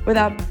that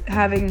without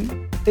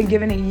having been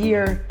given a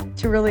year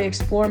to really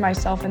explore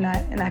myself in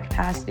that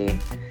capacity.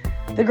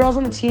 The girls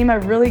on the team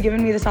have really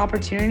given me this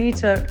opportunity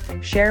to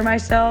share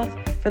myself,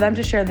 for them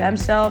to share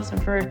themselves,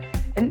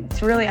 and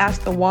to really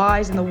ask the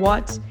whys and the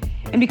whats.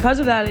 And because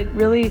of that, it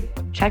really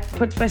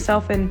puts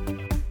myself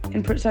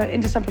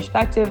into some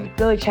perspective,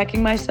 really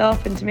checking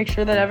myself and to make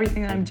sure that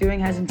everything that I'm doing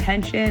has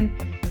intention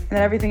and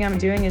that everything I'm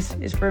doing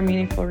is for a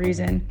meaningful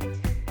reason.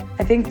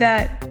 I think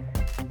that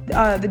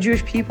the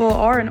Jewish people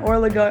are an Or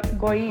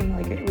Goyim,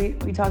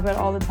 like we talk about it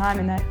all the time,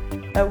 and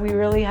that we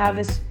really have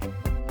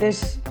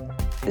this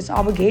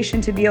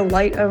obligation to be a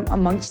light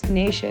amongst the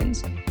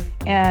nations.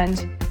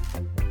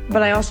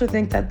 But I also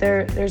think that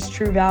there's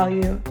true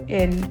value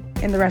in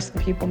the rest of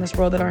the people in this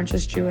world that aren't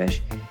just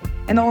Jewish.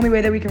 And the only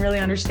way that we can really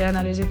understand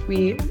that is if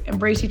we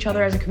embrace each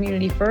other as a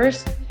community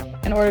first,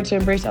 in order to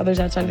embrace others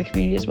outside of the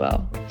community as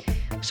well.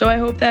 So I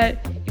hope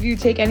that if you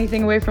take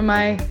anything away from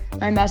my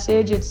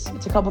message, it's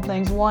a couple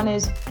things. One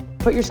is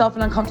put yourself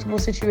in uncomfortable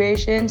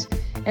situations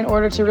in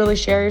order to really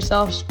share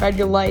yourself, spread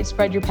your light,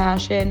 spread your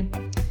passion.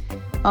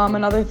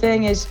 Another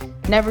thing is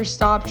never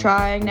stop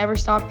trying, never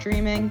stop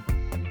dreaming.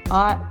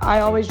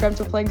 I always dreamt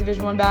of playing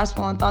Division I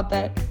basketball and thought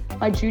that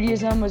my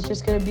Judaism was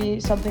just going to be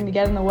something to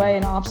get in the way,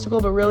 an obstacle,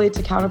 but really it's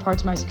a counterpart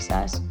to my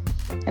success.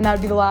 And that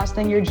would be the last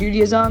thing. Your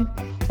Judaism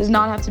does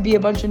not have to be a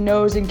bunch of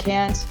no's and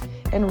can'ts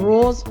and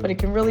rules, but it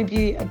can really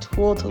be a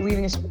tool to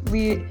living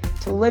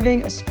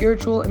a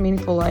spiritual and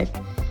meaningful life.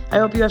 I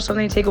hope you have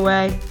something to take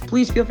away.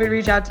 Please feel free to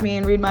reach out to me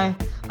and read my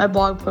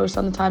blog post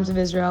on the Times of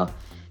Israel.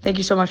 Thank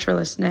you so much for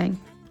listening.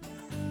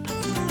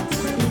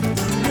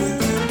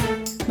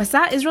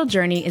 Masa Israel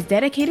Journey is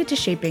dedicated to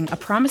shaping a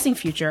promising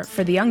future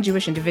for the young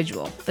Jewish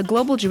individual, the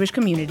global Jewish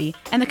community,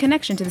 and the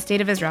connection to the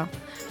State of Israel.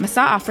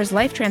 Masa offers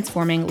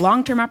life-transforming,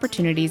 long-term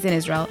opportunities in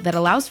Israel that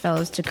allows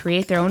fellows to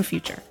create their own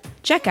future.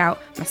 Check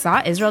out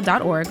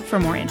masaisrael.org for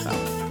more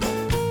info.